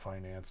the big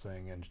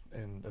financing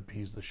and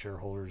appease the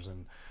shareholders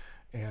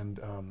and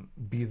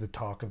be the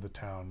talk of the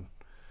town.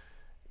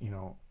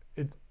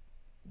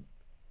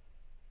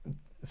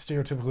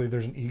 Stereotypically,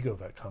 there's an ego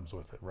that comes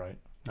with it, right?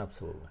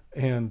 Absolutely.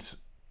 And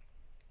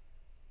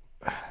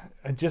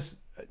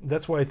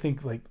that's why I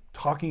think like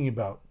talking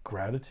about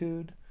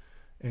gratitude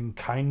and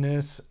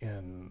kindness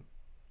and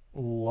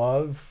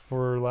love,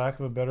 for lack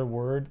of a better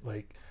word,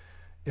 like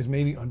is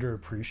maybe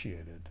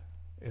underappreciated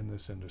in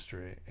this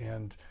industry.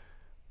 And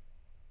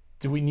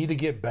do we need to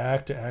get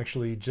back to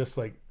actually just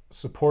like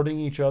supporting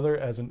each other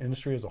as an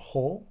industry as a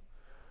whole,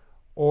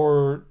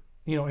 or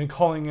and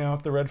calling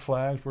out the red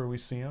flags where we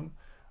see them,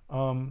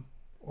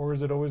 or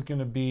is it always going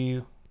to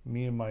be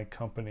me and my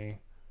company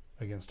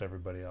against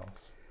everybody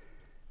else?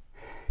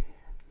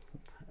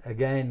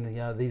 Again,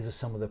 these are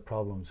some of the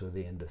problems with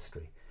the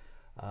industry.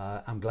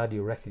 I'm glad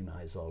you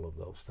recognize all of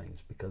those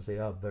things because they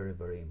are very,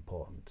 very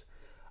important.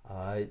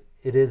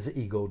 It is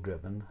ego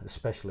driven,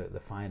 especially at the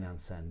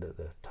finance end, at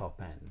the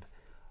top end.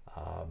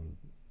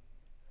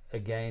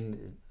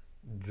 Again,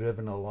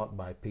 driven a lot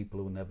by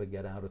people who never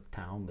get out of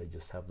town. They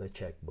just have their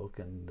checkbook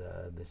and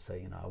they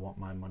say, I want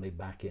my money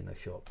back in a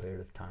short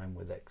period of time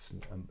with X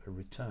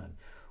return,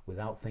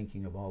 without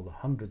thinking of all the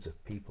hundreds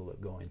of people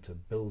that go into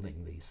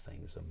building these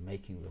things and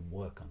making them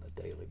work on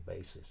a daily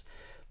basis.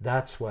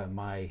 That's where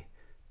my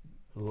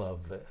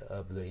love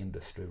of the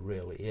industry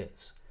really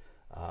is.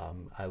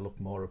 I look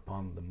more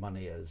upon the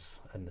money as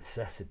a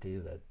necessity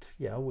that,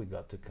 we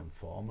got to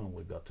conform and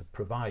we got to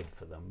provide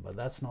for them, but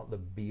that's not the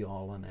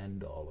be-all and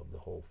end-all of the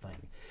whole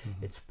thing.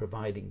 Mm-hmm. It's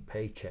providing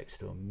paychecks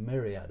to a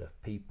myriad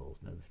of people,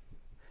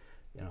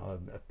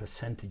 a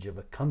percentage of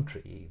a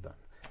country even,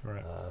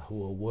 right.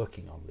 Who are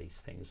working on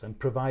these things, and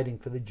providing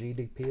for the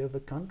GDP of a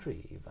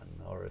country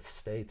even, or a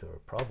state or a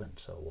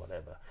province or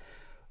whatever.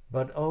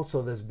 But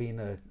also there's been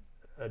a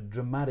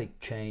dramatic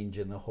change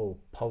in the whole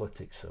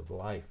politics of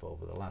life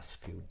over the last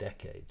few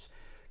decades,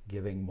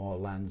 giving more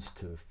lands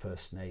to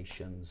First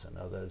Nations and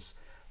others.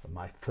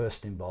 My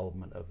first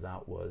involvement of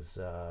that was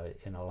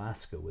in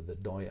Alaska with the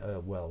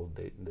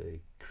they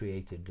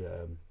created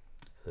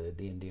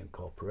the Indian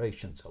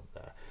corporations up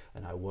there,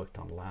 and I worked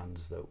on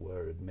lands that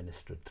were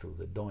administered through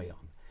the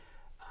Doyon,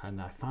 and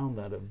I found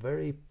that a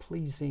very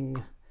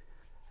pleasing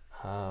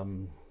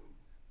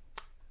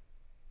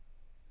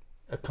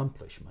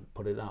accomplishment,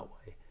 put it that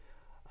way.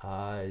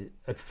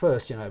 At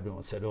first,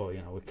 everyone said,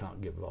 we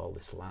can't give all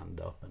this land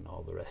up and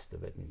all the rest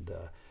of it, and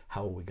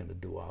how are we going to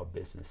do our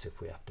business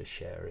if we have to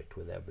share it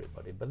with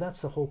everybody? But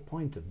that's the whole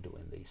point of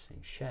doing these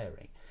things,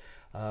 sharing.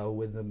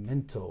 With the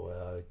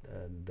Minto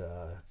and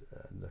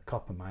the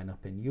copper mine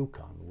up in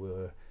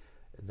Yukon,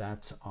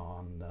 that's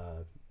on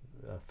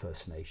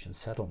First Nation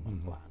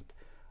settlement mm-hmm.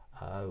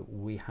 land.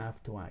 We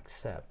have to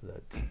accept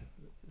that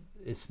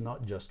it's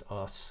not just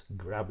us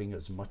grabbing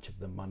as much of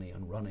the money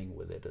and running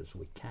with it as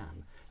we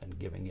can and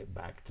giving it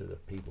back to the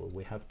people.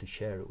 We have to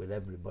share it with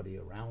everybody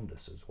around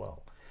us as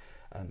well.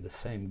 And the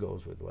same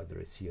goes with whether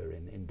it's here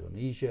in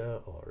Indonesia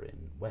or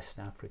in West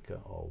Africa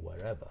or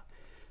wherever.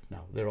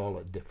 Now, they're all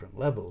at different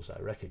levels, I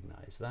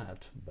recognize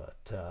that,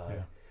 but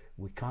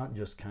we can't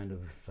just kind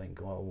of think,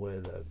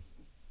 we're the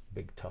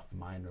big tough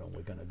miner and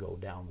we're going to go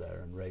down there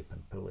and rape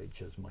and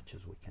pillage as much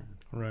as we can.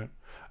 Right.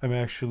 I'm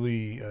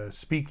actually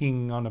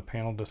speaking on a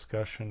panel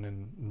discussion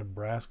in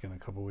Nebraska in a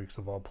couple of weeks,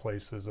 of all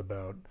places,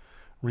 about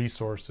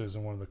resources,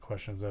 and one of the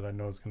questions that I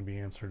know is going to be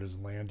answered is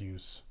land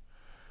use.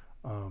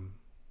 And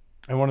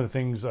one of the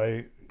things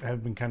I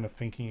have been kind of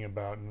thinking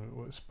about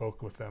and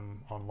spoke with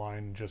them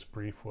online just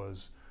brief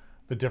was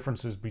the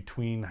differences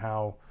between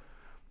how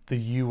the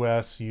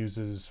U.S.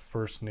 uses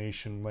First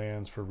Nation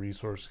lands for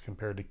resources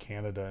compared to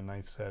Canada. And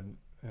I said,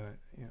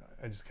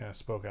 I just kind of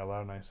spoke out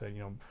loud and I said,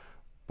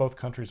 both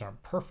countries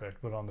aren't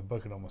perfect, but on the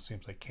book it almost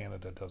seems like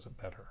Canada does it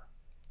better.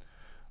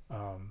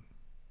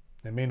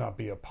 It may not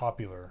be a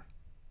popular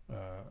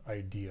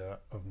idea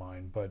of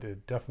mine, but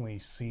it definitely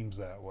seems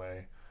that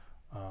way.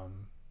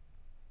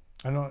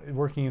 I know,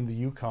 working in the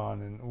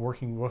Yukon and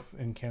working both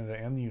in Canada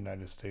and the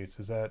United States,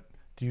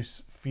 do you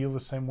feel the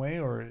same way,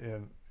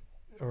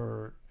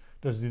 or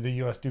does the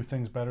U.S. do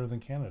things better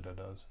than Canada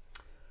does?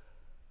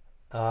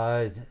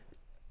 I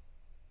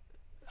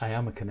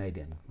am a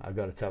Canadian. I've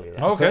got to tell you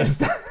that. Okay.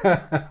 First.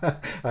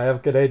 I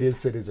have Canadian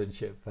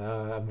citizenship.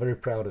 I'm very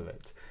proud of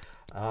it.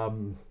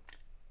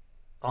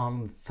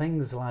 On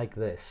things like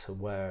this,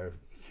 where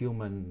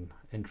human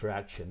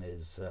interaction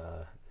is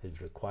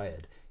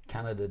required,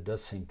 Canada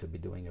does seem to be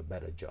doing a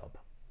better job.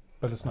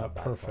 But it's not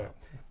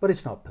perfect. But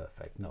it's not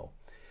perfect, no.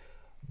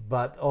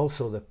 But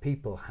also the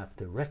people have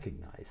to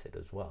recognize it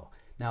as well.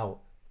 Now,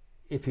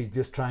 if you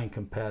just try and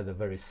compare the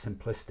very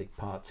simplistic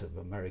parts of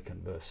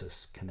American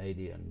versus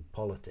Canadian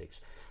politics,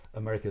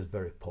 America is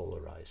very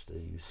polarized.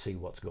 You see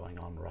what's going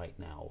on right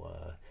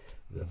now,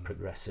 the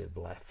progressive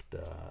left,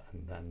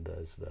 and then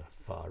there's the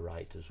far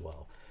right as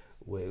well.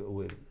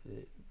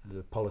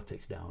 The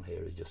politics down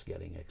here is just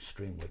getting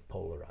extremely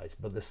polarized.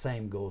 But the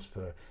same goes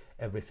for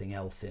everything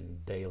else in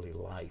daily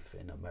life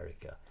in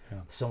America.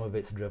 Yeah. Some of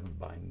it's driven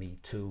by Me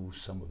Too,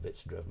 some of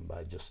it's driven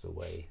by just the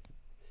way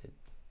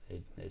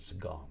it's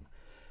gone.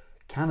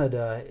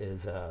 Canada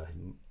is a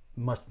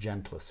much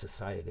gentler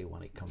society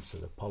when it comes to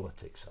the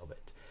politics of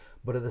it.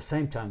 But at the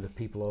same time, the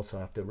people also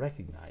have to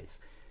recognize,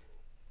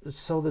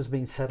 so there's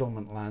been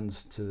settlement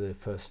lands to the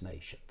First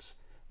Nations.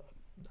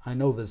 I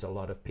know there's a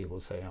lot of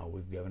people saying, oh,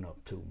 we've given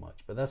up too much,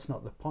 but that's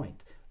not the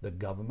point. The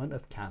government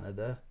of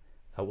Canada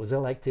that was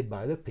elected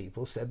by the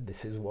people said,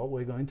 this is what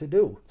we're going to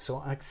do.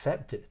 So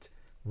accept it,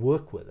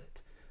 work with it.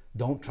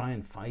 Don't try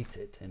and fight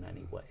it in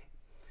any way.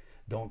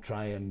 Don't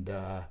try and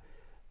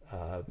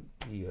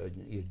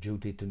your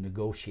duty to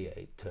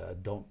negotiate.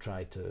 Don't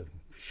try to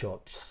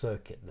short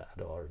circuit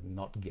that or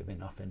not give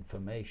enough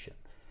information.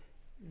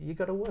 You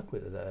got to work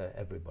with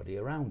everybody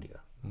around you.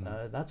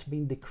 That's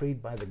been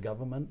decreed by the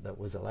government that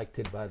was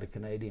elected by the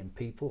Canadian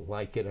people,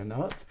 like it or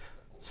not.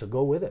 So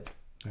go with it.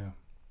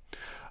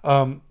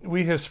 Yeah.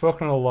 We have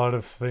spoken a lot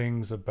of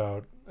things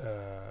about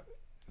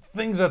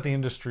things that the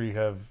industry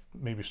have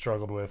maybe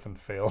struggled with and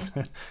failed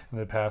in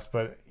the past,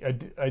 but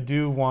I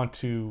do want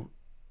to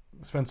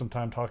spend some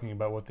time talking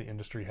about what the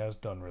industry has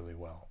done really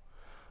well.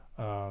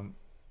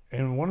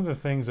 And one of the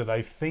things that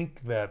I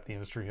think that the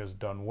industry has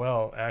done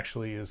well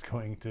actually is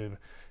going to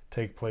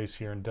take place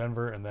here in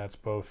Denver, and that's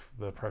both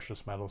the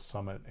Precious Metals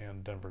Summit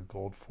and Denver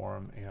Gold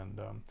Forum. And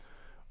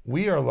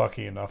we are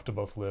lucky enough to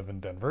both live in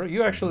Denver.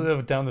 You actually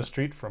live down the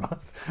street from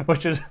us,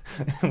 which is,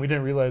 we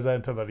didn't realize that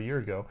until about a year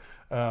ago.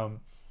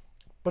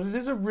 But it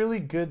is a really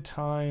good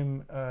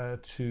time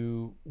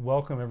to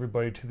welcome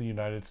everybody to the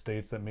United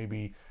States that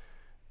maybe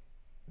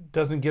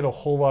doesn't get a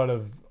whole lot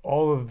of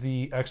all of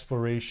the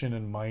exploration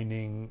and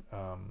mining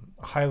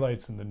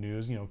highlights in the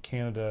news. You know,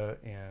 Canada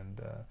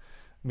and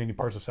many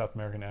parts of South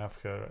America and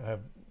Africa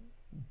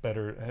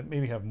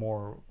have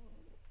more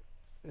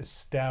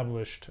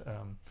established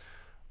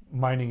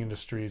mining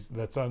industries.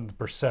 That's on the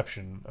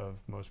perception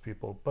of most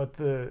people.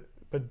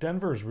 But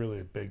Denver is really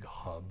a big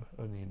hub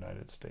in the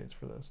United States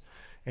for this.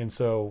 And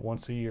so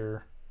once a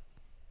year,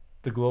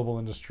 the global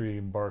industry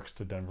embarks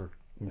to Denver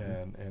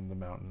and the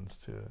mountains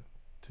to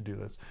do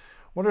this.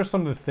 What are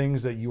some of the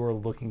things that you are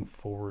looking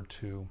forward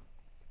to,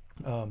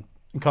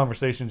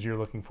 conversations you're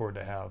looking forward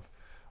to have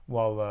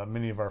while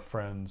many of our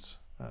friends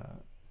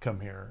come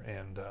here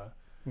and,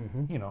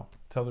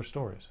 tell their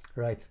stories?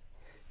 Right.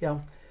 Yeah.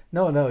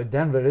 No,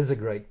 Denver is a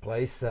great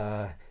place.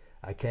 I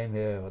came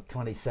here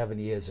 27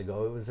 years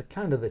ago. It was a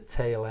kind of the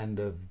tail end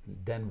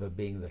of Denver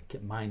being the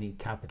mining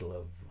capital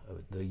of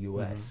the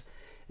U.S.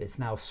 It's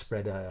now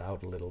spread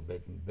out a little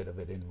bit, a bit of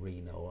it in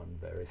Reno and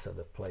various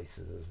other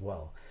places as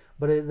well.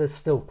 But there's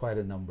still quite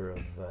a number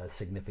of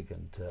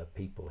significant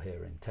people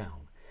here in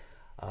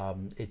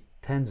town. It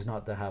tends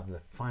not to have the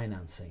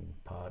financing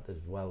part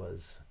as well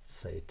as,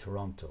 say,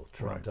 Toronto.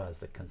 Toronto has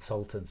the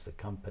consultants, the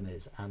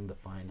companies, and the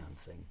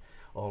financing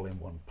all in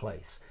one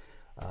place.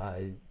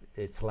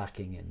 It's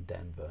lacking in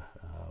Denver,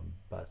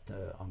 but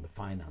on the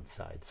finance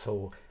side.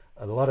 So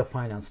a lot of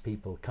finance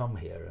people come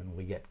here and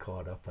we get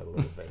caught up a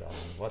little bit on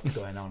what's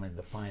going on in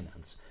the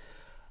finance.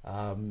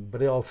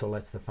 But it also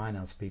lets the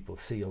finance people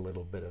see a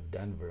little bit of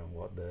Denver and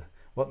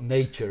what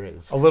nature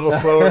is. A little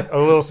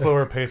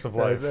slower pace of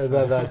life.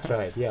 That's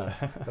right,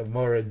 yeah.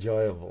 More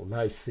enjoyable,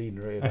 nice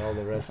scenery and all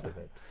the rest of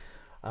it.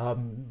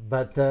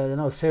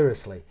 But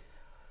seriously,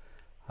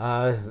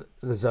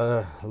 there's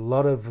a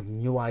lot of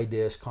new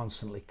ideas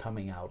constantly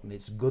coming out, and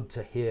it's good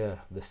to hear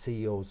the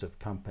CEOs of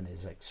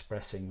companies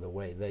expressing the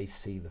way they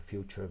see the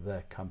future of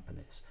their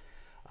companies.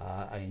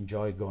 I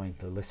enjoy going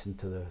to listen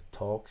to the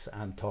talks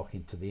and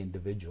talking to the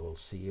individual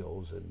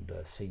CEOs and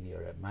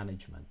senior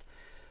management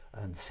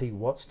and see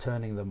what's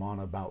turning them on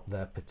about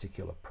their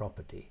particular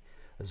property,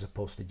 as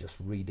opposed to just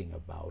reading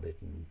about it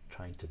and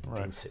trying to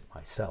deduce it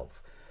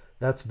myself.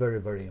 That's very,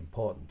 very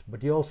important.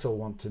 But you also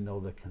want to know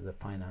the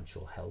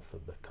financial health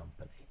of the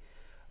company.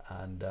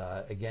 And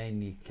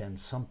again, you can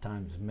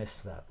sometimes miss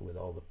that with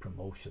all the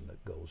promotion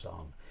that goes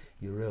on.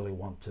 You really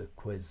want to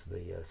quiz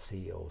the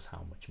CEOs.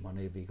 How much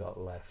money have you got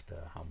left?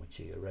 How much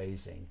are you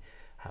raising?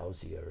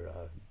 How's your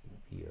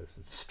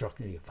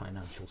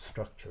financial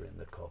structure in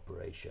the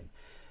corporation?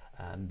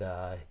 And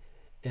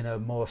in a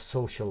more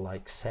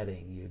social-like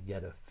setting, you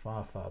get a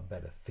far, far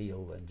better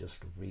feel than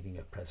just reading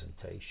a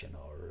presentation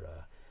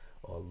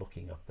or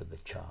looking up at the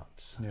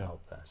charts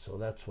out there. So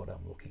that's what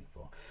I'm looking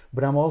for.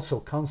 But I'm also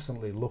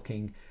constantly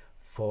looking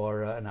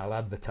for, and I'll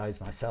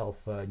advertise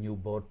myself, new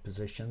board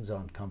positions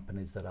on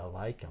companies that I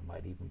like. I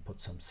might even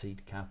put some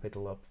seed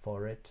capital up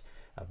for it.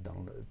 I've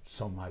done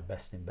some of my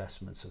best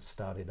investments have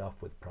started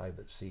off with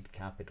private seed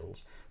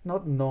capitals.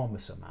 Not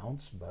enormous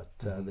amounts, but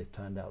they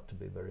turned out to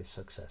be very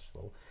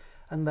successful.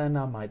 And then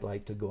I might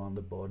like to go on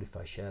the board if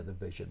I share the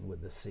vision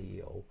with the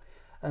CEO.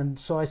 And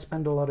so I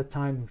spend a lot of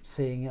time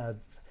seeing,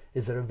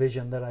 is there a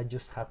vision that I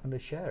just happen to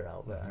share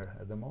out there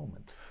at the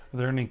moment? Are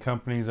there any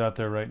companies out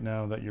there right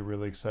now that you're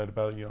really excited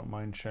about, you don't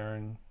mind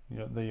sharing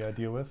the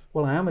idea with?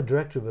 Well, I am a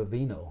director of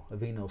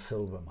Avino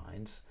Silver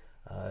Mines.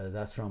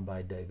 That's run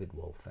by David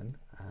Wolfen,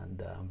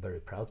 and I'm very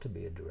proud to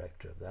be a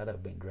director of that.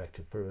 I've been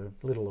director for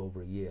a little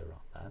over a year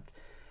on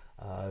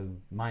that.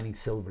 Mining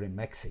silver in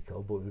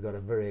Mexico, but we've got a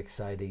very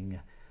exciting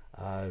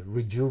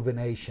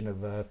rejuvenation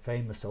of a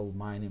famous old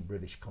mine in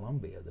British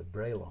Columbia, the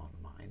Braylon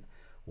mine,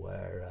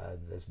 where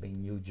there's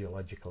been new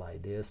geological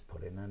ideas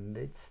put in, and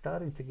it's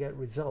starting to get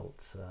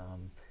results.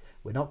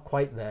 We're not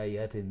quite there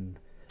yet in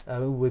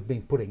We've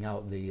been putting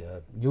out the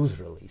news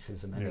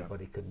releases, and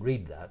anybody could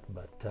read that,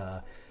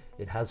 but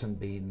it hasn't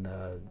been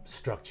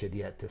structured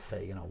yet to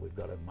say, we've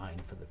got a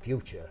mine for the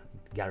future,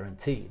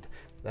 guaranteed.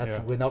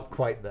 We're not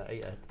quite there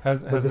yet.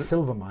 But the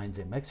silver mines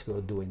in Mexico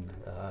are doing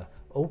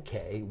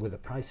okay with the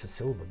price of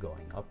silver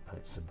going up.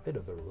 It's a bit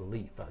of a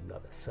relief, I've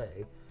got to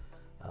say,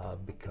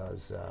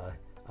 because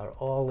our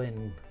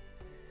all-in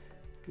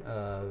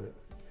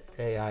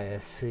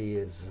AISC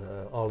is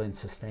all-in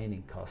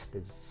sustaining cost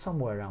is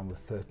somewhere around the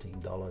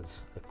 $13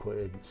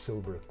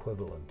 silver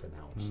equivalent an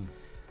ounce.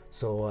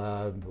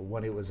 So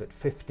when it was at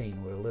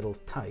 15, we're a little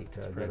tight,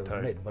 I've got to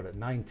admit, but at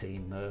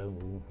 19,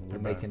 we're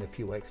making a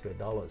few extra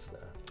dollars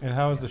there. And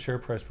how has the share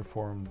price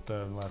performed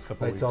in the last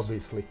couple of weeks? It's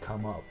obviously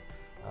come up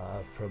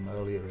from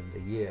earlier in the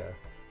year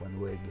when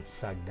we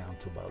sagged down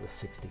to about the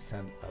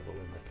 60-cent level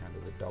in the kind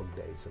of the dog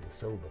days of the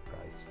silver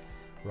price.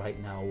 Right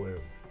now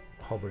we're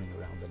hovering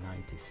around the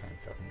 90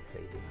 cents, I think it's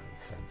 89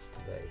 cents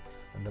today,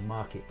 and the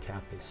market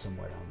cap is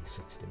somewhere around the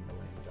 $60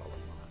 million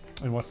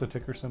mark. And what's the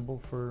ticker symbol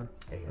for?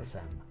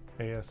 ASM.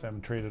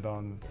 ASM, traded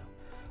on?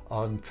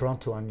 On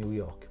Toronto and New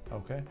York.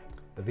 Okay.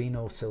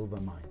 Avino Silver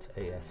Mines,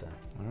 ASM.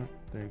 All right,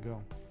 there you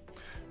go.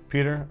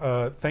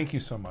 Peter, thank you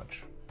so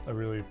much. I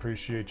really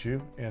appreciate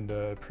you and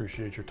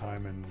appreciate your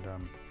time, and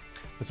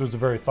this was a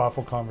very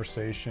thoughtful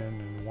conversation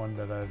and one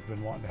that I've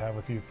been wanting to have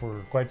with you for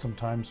quite some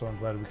time, so I'm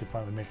glad we could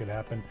finally make it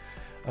happen.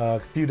 A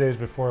few days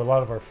before a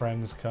lot of our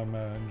friends come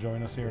and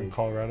join us here in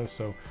Colorado,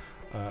 so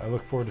I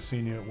look forward to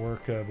seeing you at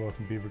work both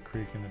in Beaver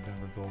Creek and at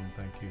Denver Gold, and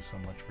thank you so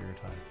much for your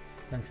time.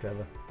 Thanks,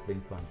 Trevor. It's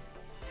been fun.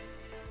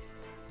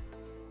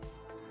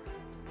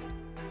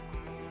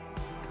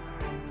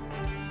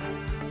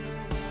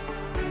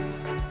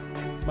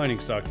 Mining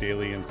Stock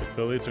Daily and its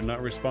affiliates are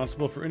not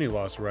responsible for any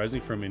loss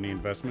arising from any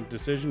investment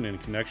decision in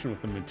connection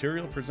with the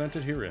material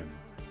presented herein.